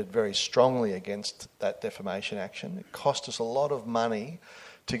defended very strongly against that defamation action. It cost us a lot of money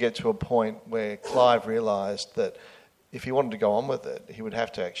to get to a point where Clive realised that if he wanted to go on with it, he would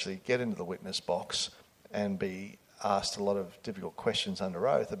have to actually get into the witness box and be asked a lot of difficult questions under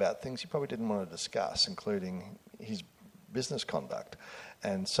oath about things he probably didn't want to discuss, including his business conduct.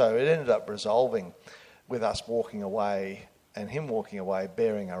 And so it ended up resolving with us walking away and him walking away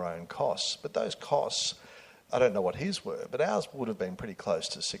bearing our own costs. But those costs, I don't know what his were, but ours would have been pretty close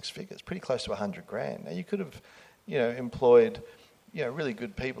to six figures, pretty close to $100,000. Now you could have, employed, really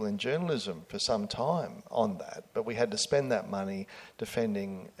good people in journalism for some time on that, but we had to spend that money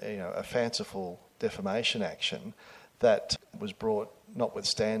defending, a fanciful defamation action that was brought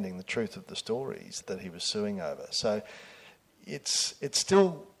notwithstanding the truth of the stories that he was suing over. So it's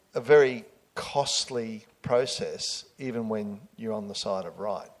still a very costly process, even when you're on the side of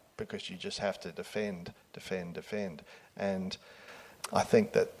right, because you just have to defend. And I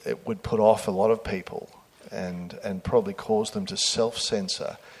think that it would put off a lot of people and probably cause them to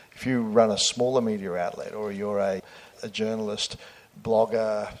self-censor. If you run a smaller media outlet or you're a journalist,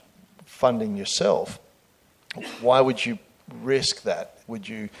 blogger, funding yourself, why would you risk that? Would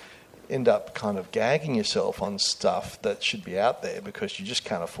you end up kind of gagging yourself on stuff that should be out there because you just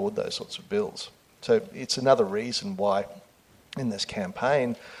can't afford those sorts of bills? So it's another reason why in this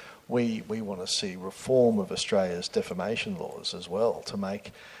campaign we want to see reform of Australia's defamation laws as well, to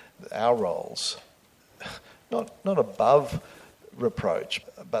make our roles not above reproach,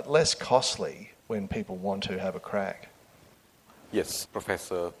 but less costly when people want to have a crack. Yes,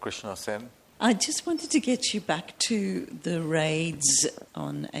 Professor Krishna Sen. I just wanted to get you back to the raids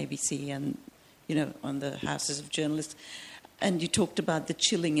on ABC and, on the houses of journalists. And you talked about the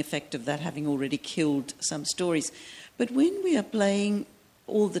chilling effect of that having already killed some stories. But when we are playing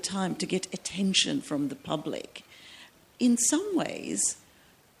all the time to get attention from the public, in some ways,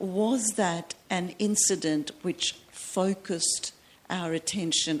 was that an incident which focused our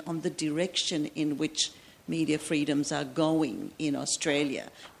attention on the direction in which media freedoms are going in Australia?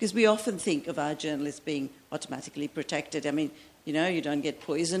 Because we often think of our journalists being automatically protected. I mean, you don't get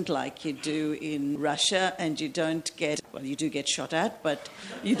poisoned like you do in Russia, and you do get shot at, but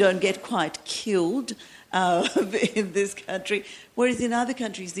you don't get quite killed in this country. Whereas in other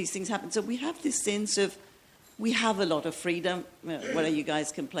countries, these things happen. So we have this sense of, we have a lot of freedom. What are you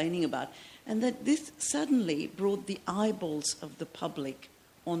guys complaining about? And that this suddenly brought the eyeballs of the public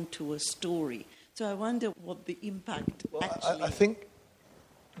onto a story. So I wonder what the impact actually... I think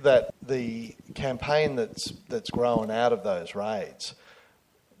that the campaign that's grown out of those raids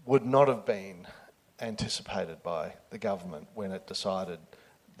would not have been anticipated by the government when it decided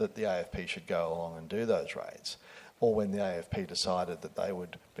that the AFP should go along and do those raids, or when the AFP decided that they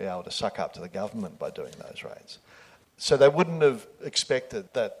would be able to suck up to the government by doing those raids. So they wouldn't have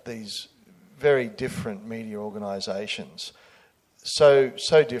expected that these very different media organisations, so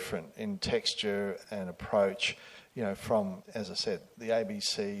different in texture and approach, from, as I said, the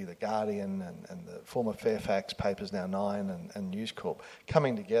ABC, the Guardian and the former Fairfax papers, now Nine and News Corp,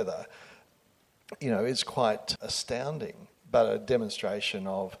 coming together, is quite astounding, but a demonstration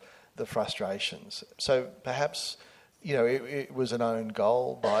of the frustrations. So perhaps it was an own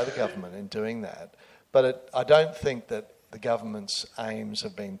goal by the government in doing that. But I don't think that the government's aims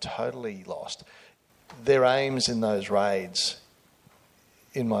have been totally lost. Their aims in those raids,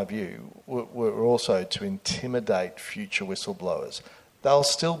 in my view, were also to intimidate future whistleblowers. They'll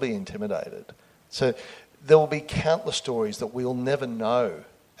still be intimidated. So there will be countless stories that we'll never know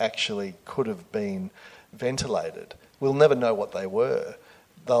actually could have been ventilated. We'll never know what they were.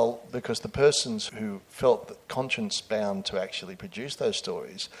 Because the persons who felt that conscience bound to actually produce those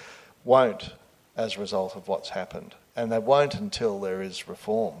stories won't as a result of what's happened. And they won't until there is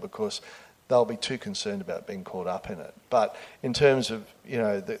reform, because they'll be too concerned about being caught up in it. But in terms of,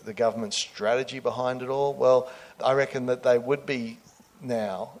 the government's strategy behind it all, well, I reckon that they would be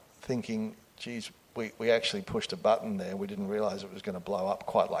now thinking, geez, we actually pushed a button there. We didn't realise it was going to blow up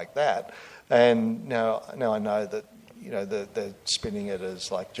quite like that. And now I know that, they're spinning it as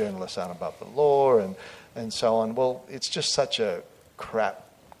like journalists aren't above the law and so on. Well, it's just such a crap,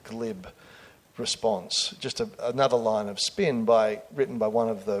 glib response. Just another line of spin written by one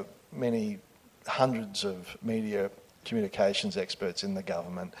of the many hundreds of media communications experts in the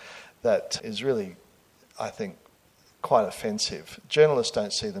government that is really, I think, quite offensive. Journalists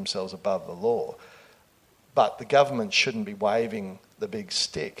don't see themselves above the law, but the government shouldn't be waving the big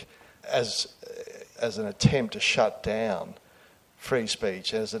stick as an attempt to shut down free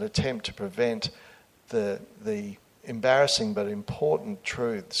speech, as an attempt to prevent the embarrassing but important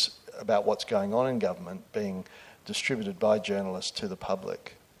truths about what's going on in government being distributed by journalists to the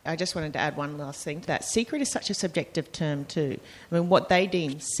public. I just wanted to add one last thing to that. Secret is such a subjective term too. I mean, what they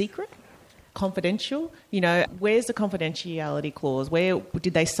deem secret, confidential, where's the confidentiality clause? Where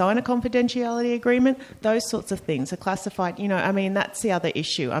did they sign a confidentiality agreement? Those sorts of things are classified. That's the other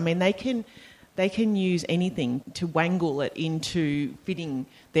issue. I mean, they can use anything to wangle it into fitting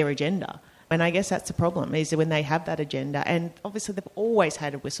their agenda. And I guess that's the problem, is when they have that agenda. And obviously they've always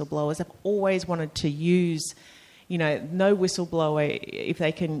hated whistleblowers. They've always wanted to use, no whistleblower. If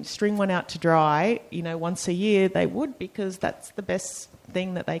they can string one out to dry, once a year, they would, because that's the best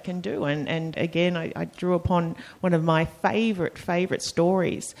thing that they can do. And again, I drew upon one of my favourite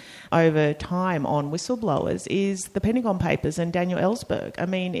stories over time on whistleblowers is the Pentagon Papers and Daniel Ellsberg. I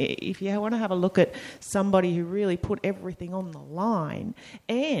mean, if you want to have a look at somebody who really put everything on the line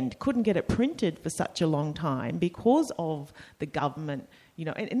and couldn't get it printed for such a long time because of the government,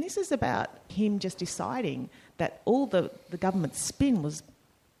 and this is about him just deciding that all the government spin was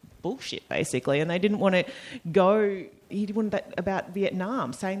bullshit, basically, and they didn't want to go. He wanted that about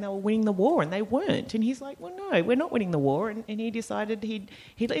Vietnam, saying they were winning the war, and they weren't. And he's like, well, no, we're not winning the war. And he decided he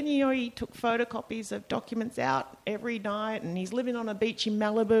took photocopies of documents out every night, and he's living on a beach in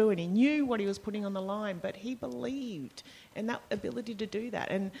Malibu, and he knew what he was putting on the line, but he believed in that ability to do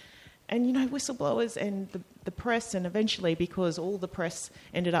that. And whistleblowers and the press, and eventually, because all the press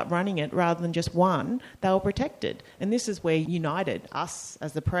ended up running it rather than just one, they were protected. And this is where united, us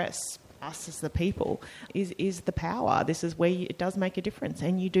as the press, us as the people, is the power. This is where it does make a difference.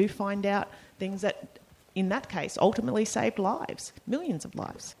 And you do find out things that, in that case, ultimately saved lives, millions of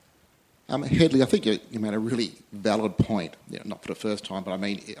lives. Hedley, I think you made a really valid point, not for the first time, but I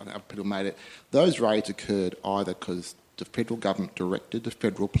mean, people made it. Those raids occurred either because the federal government directed the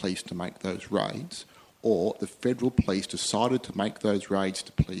federal police to make those raids, or the federal police decided to make those raids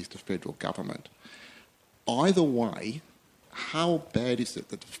to please the federal government. Either way, how bad is it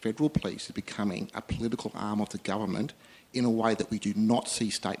that the federal police is becoming a political arm of the government in a way that we do not see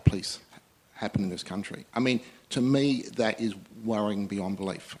state police happen in this country? I mean, to me, that is worrying beyond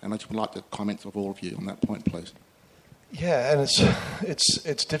belief. And I just would like the comments of all of you on that point, please. Yeah, and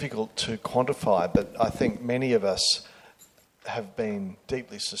it's difficult to quantify, but I think many of us have been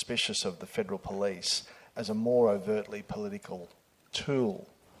deeply suspicious of the federal police as a more overtly political tool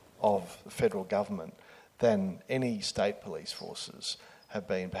of the federal government than any state police forces have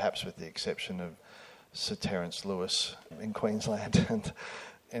been, perhaps with the exception of Sir Terence Lewis in Queensland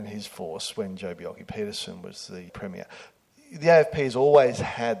and his force when Joh Bjelke-Petersen was the Premier. The AFP has always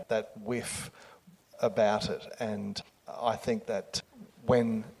had that whiff about it, and I think that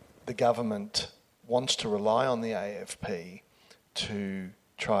when the government wants to rely on the AFP to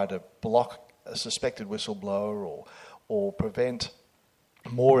try to block a suspected whistleblower or prevent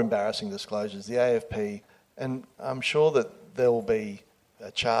more embarrassing disclosures, the AFP, and I'm sure that there will be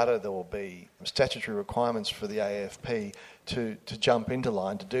a charter, there will be statutory requirements for the AFP to jump into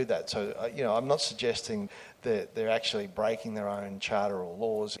line to do that. So, I'm not suggesting that they're actually breaking their own charter or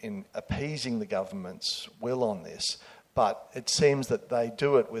laws in appeasing the government's will on this, but it seems that they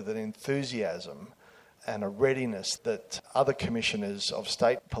do it with an enthusiasm and a readiness that other commissioners of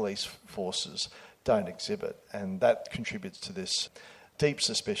state police forces don't exhibit. And that contributes to this deep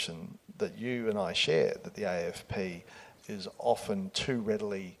suspicion that you and I share, that the AFP is often too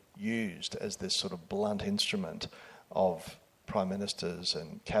readily used as this sort of blunt instrument of Prime Ministers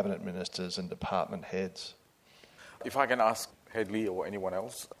and Cabinet Ministers and department heads. If I can ask Hedley or anyone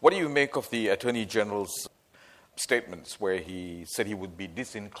else, what do you make of the Attorney General's statements where he said he would be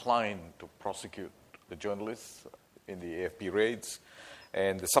disinclined to prosecute the journalists in the AFP raids,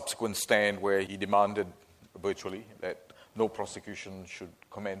 and the subsequent stand where he demanded virtually that no prosecution should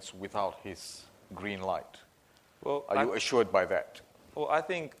commence without his green light? Well, Are you assured by that? Well, I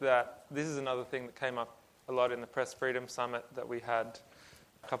think that this is another thing that came up a lot in the Press Freedom Summit that we had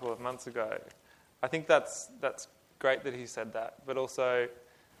a couple of months ago. I think that's great that he said that, but also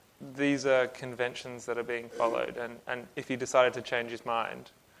these are conventions that are being followed, and if he decided to change his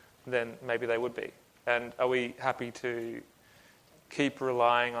mind, then maybe they would be. And are we happy to keep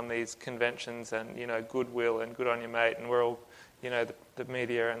relying on these conventions and, goodwill and good on your mate, and we're all, the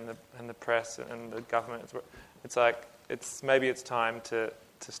media and the press and the government, it's like, maybe it's time to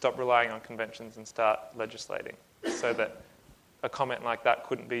stop relying on conventions and start legislating so that a comment like that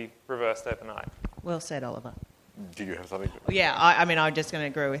couldn't be reversed overnight. Well said, Oliver. Do you have something? Yeah, I'm just going to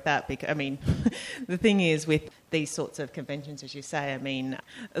agree with that because, the thing is with these sorts of conventions, as you say,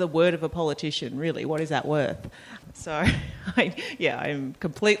 the word of a politician, really, what is that worth? So, I'm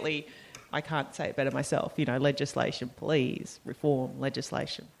completely, I can't say it better myself, legislation, please, reform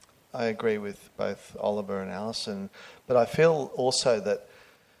legislation. I agree with both Oliver and Alison, but I feel also that,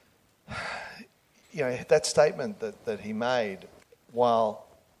 that statement that he made, while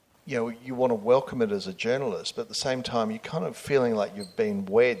you want to welcome it as a journalist, but at the same time, you're kind of feeling like you've been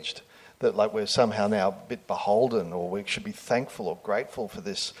wedged, that like we're somehow now a bit beholden, or we should be thankful or grateful for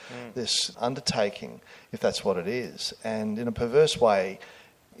this undertaking, if that's what it is. And in a perverse way,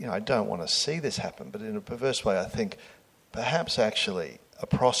 I don't want to see this happen, but in a perverse way, I think perhaps actually a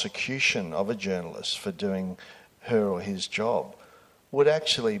prosecution of a journalist for doing her or his job would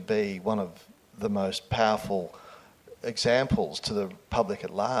actually be one of the most powerful examples to the public at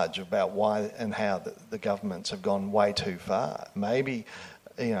large about why and how the governments have gone way too far. Maybe,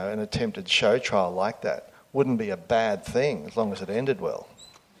 an attempted show trial like that wouldn't be a bad thing as long as it ended well.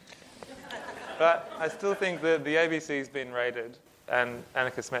 But I still think that the ABC's been raided and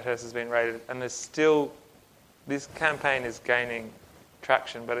Annika Smethurst has been raided, and there's still, this campaign is gaining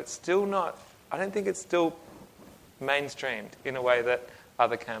traction, but it's still not, I don't think it's still mainstreamed in a way that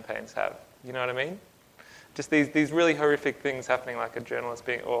other campaigns have. You know what I mean? Just these really horrific things happening, like a journalist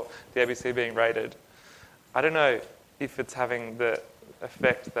or the ABC being raided. I don't know if it's having the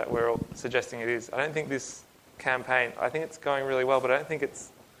effect that we're all suggesting it is. I don't think this campaign, I think it's going really well, but I don't think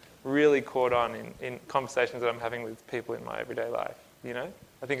it's really caught on in conversations that I'm having with people in my everyday life,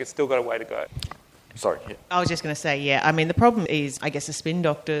 I think it's still got a way to go. Sorry. Yeah. I was just going to say, the problem is, I guess, the spin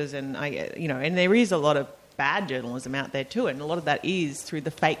doctors and there is a lot of bad journalism out there too, and a lot of that is through the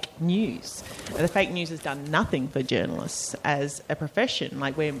fake news. And the fake news has done nothing for journalists as a profession.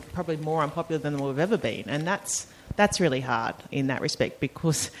 Like, we're probably more unpopular than we've ever been, and that's really hard in that respect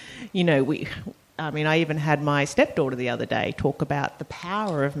because, I even had my stepdaughter the other day talk about the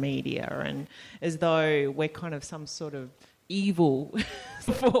power of media, and as though we're kind of some sort of evil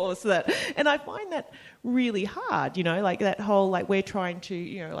force and I find that really hard, like that whole, like we're trying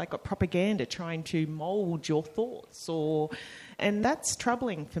to, like a propaganda, trying to mould your thoughts and that's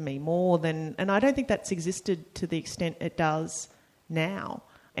troubling for me more than, and I don't think that's existed to the extent it does now.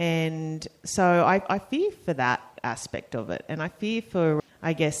 And so I fear for that aspect of it, and I fear for,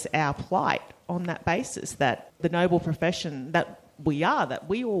 I guess, our plight on that basis, that the noble profession that we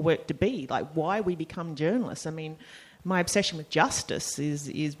all work to be, like why we become journalists. My obsession with justice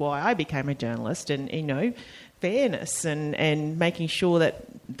is why I became a journalist, and fairness and making sure that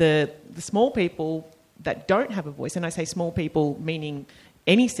the small people that don't have a voice, and I say small people meaning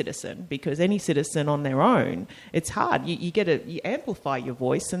any citizen, because any citizen on their own, it's hard. You amplify your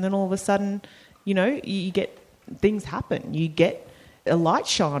voice, and then all of a sudden, you get things happen. You get a light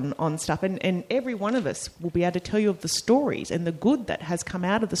shone on stuff, and every one of us will be able to tell you of the stories and the good that has come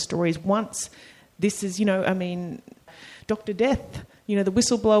out of the stories once this is, Dr. Death, the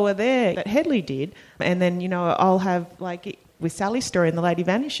whistleblower there that Hedley did. And then, I'll have, like, with Sally's story and The Lady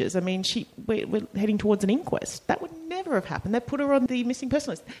Vanishes, we're heading towards an inquest. That would never have happened. They put her on the missing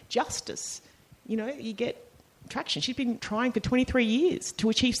person list. Justice. You get traction. She'd been trying for 23 years to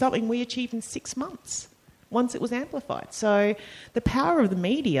achieve something we achieved in 6 months once it was amplified. So the power of the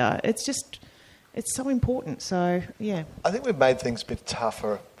media, it's so important. So, yeah. I think we've made things a bit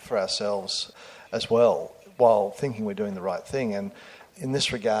tougher for ourselves as well, while thinking we're doing the right thing. And, in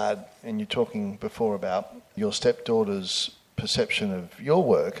this regard, and you're talking before about your stepdaughter's perception of your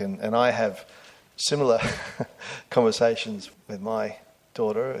work, and I have similar conversations with my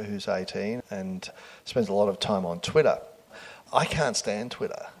daughter, who's 18, and spends a lot of time on Twitter. I can't stand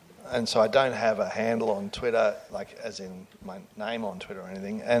Twitter, and so I don't have a handle on Twitter, like as in my name on Twitter or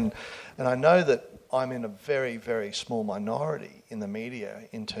anything. And I know that I'm in a very, very small minority in the media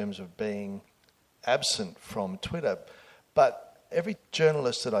in terms of being absent from Twitter. But every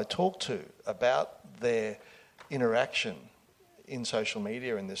journalist that I talk to about their interaction in social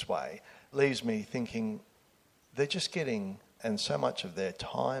media in this way leaves me thinking they're just getting, and so much of their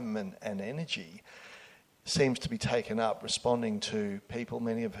time and energy seems to be taken up responding to people,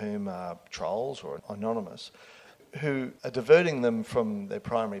 many of whom are trolls or anonymous, who are diverting them from their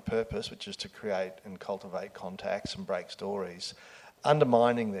primary purpose, which is to create and cultivate contacts and break stories,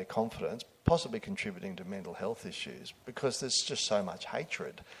 undermining their confidence, possibly contributing to mental health issues, because there's just so much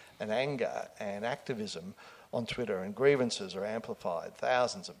hatred and anger and activism on Twitter, and grievances are amplified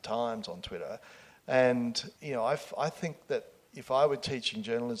thousands of times on Twitter. And, I think that if I were teaching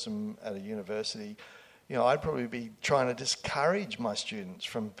journalism at a university, I'd probably be trying to discourage my students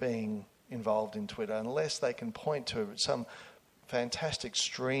from being involved in Twitter unless they can point to some fantastic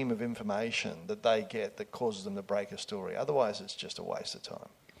stream of information that they get that causes them to break a story. Otherwise, it's just a waste of time.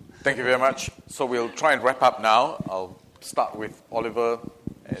 Thank you very much. So we'll try and wrap up now. I'll start with Oliver,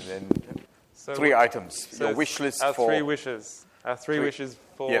 and then three items. So your wish list our for... three wishes. Our three wishes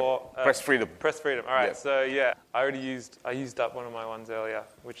for... press freedom. Press freedom. All right. So, I used up one of my ones earlier,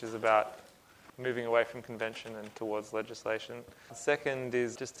 which is about moving away from convention and towards legislation. The second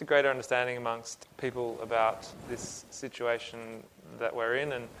is just a greater understanding amongst people about this situation that we're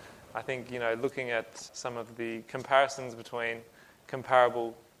in. And I think, looking at some of the comparisons between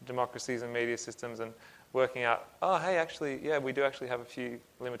comparable democracies and media systems and working out, we do actually have a few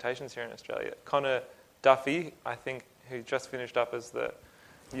limitations here in Australia. Connor Duffy, I think, who just finished up as the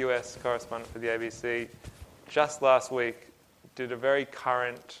US correspondent for the ABC, just last week did a very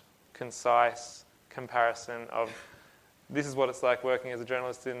current, concise comparison of this is what it's like working as a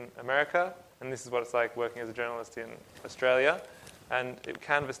journalist in America and this is what it's like working as a journalist in Australia. And it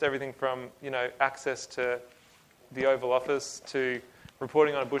canvassed everything from, access to the Oval Office to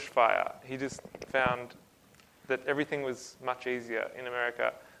reporting on a bushfire. He just found that everything was much easier in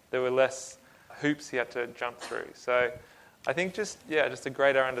America. There were less hoops he had to jump through. So I think just a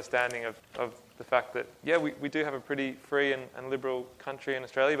greater understanding of the fact that, we do have a pretty free and liberal country in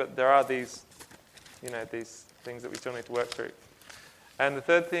Australia, but there are these things that we still need to work through. And the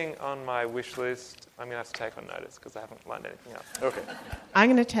third thing on my wish list, I'm going to have to take on notice because I haven't lined anything up. Okay. I'm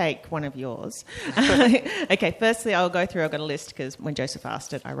going to take one of yours. Okay, firstly, I've got a list because when Joseph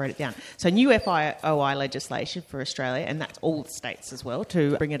asked it, I wrote it down. So new FOI legislation for Australia, and that's all states as well,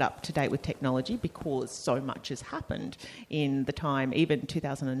 to bring it up to date with technology because so much has happened in the time, even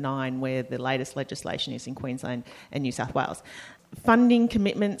 2009, where the latest legislation is in Queensland and New South Wales. Funding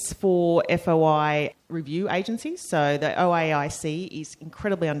commitments for FOI review agencies. So the OAIC is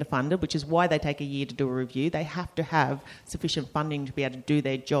incredibly underfunded, which is why they take a year to do a review. They have to have sufficient funding to be able to do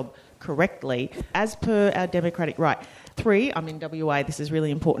their job correctly, as per our democratic right. 3, I'm in WA, this is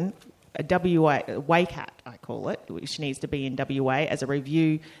really important, a WACAT, I call it, which needs to be in WA as a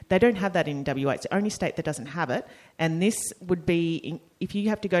review. They don't have that in WA. It's the only state that doesn't have it. And this would be, if you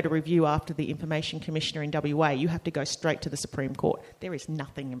have to go to review after the Information Commissioner in WA, you have to go straight to the Supreme Court. There is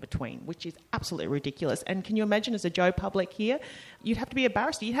nothing in between, which is absolutely ridiculous. And can you imagine, as a Joe Public here, you'd have to be a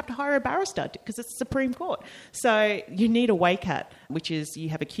barrister. You'd have to hire a barrister because it's the Supreme Court. So you need a WACAT, which is you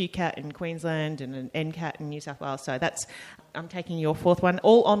have a QCAT in Queensland and an NCAT in New South Wales. So that's, I'm taking your fourth one.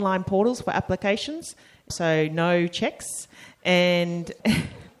 All online portals for applications, so no checks, and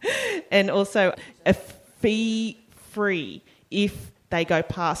also a fee-free if they go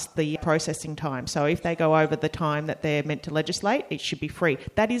past the processing time. So if they go over the time that they're meant to legislate, it should be free.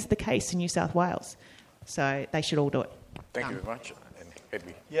 That is the case in New South Wales. So they should all do it. Thank you very much. And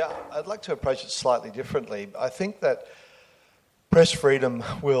Edwin. Yeah, I'd like to approach it slightly differently. I think that press freedom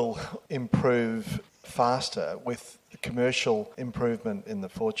will improve faster with the commercial improvement in the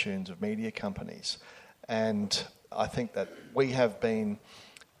fortunes of media companies. And I think that we have been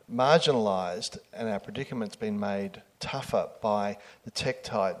marginalised and our predicament's been made tougher by the tech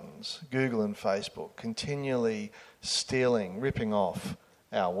titans, Google and Facebook, continually stealing, ripping off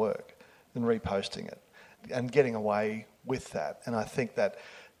our work and reposting it and getting away with that. And I think that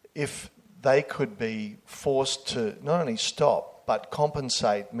if they could be forced to not only stop but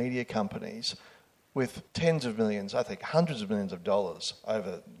compensate media companies with tens of millions, I think hundreds of millions of dollars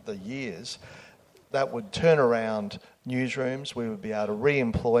over the years, That would turn around newsrooms. We would be able to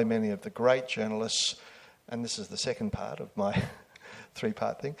re-employ many of the great journalists, and this is the second part of my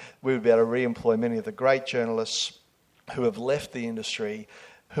three-part thing. We would be able to re-employ many of the great journalists who have left the industry,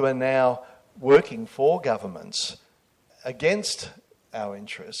 who are now working for governments against our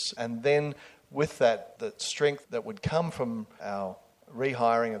interests, and then with that strength that would come from our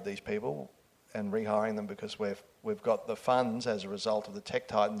rehiring of these people and rehiring them because we've got the funds as a result of the tech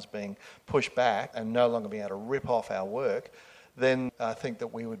titans being pushed back and no longer being able to rip off our work, then I think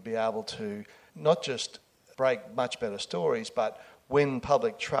that we would be able to not just break much better stories, but win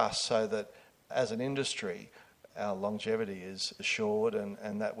public trust so that as an industry, our longevity is assured,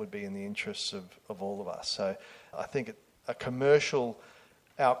 and that would be in the interests of all of us. So I think a commercial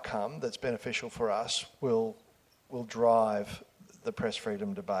outcome that's beneficial for us will drive the press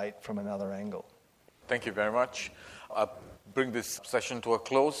freedom debate from another angle. Thank you very much. I'll bring this session to a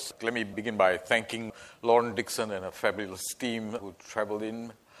close. Let me begin by thanking Lauren Dixon and a fabulous team who traveled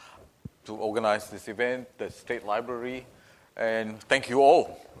in to organize this event, the State Library, and thank you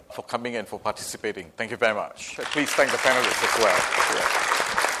all for coming and for participating. Thank you very much. Please thank the panelists as well. Yeah.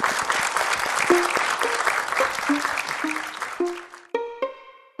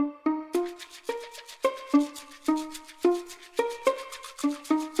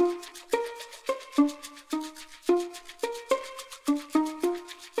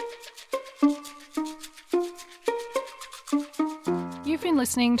 You've been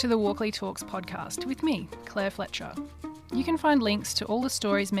listening to the Walkley Talks podcast with me, Claire Fletcher. You can find links to all the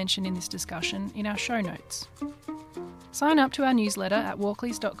stories mentioned in this discussion in our show notes. Sign up to our newsletter at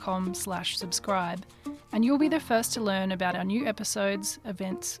walkleys.com/subscribe and you'll be the first to learn about our new episodes,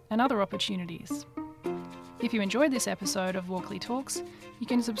 events and other opportunities. If you enjoyed this episode of Walkley Talks, you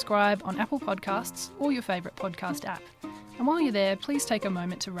can subscribe on Apple Podcasts or your favourite podcast app. And while you're there, please take a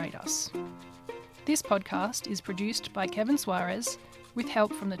moment to rate us. This podcast is produced by Kevin Suarez with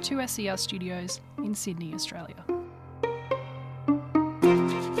help from the 2SER studios in Sydney, Australia.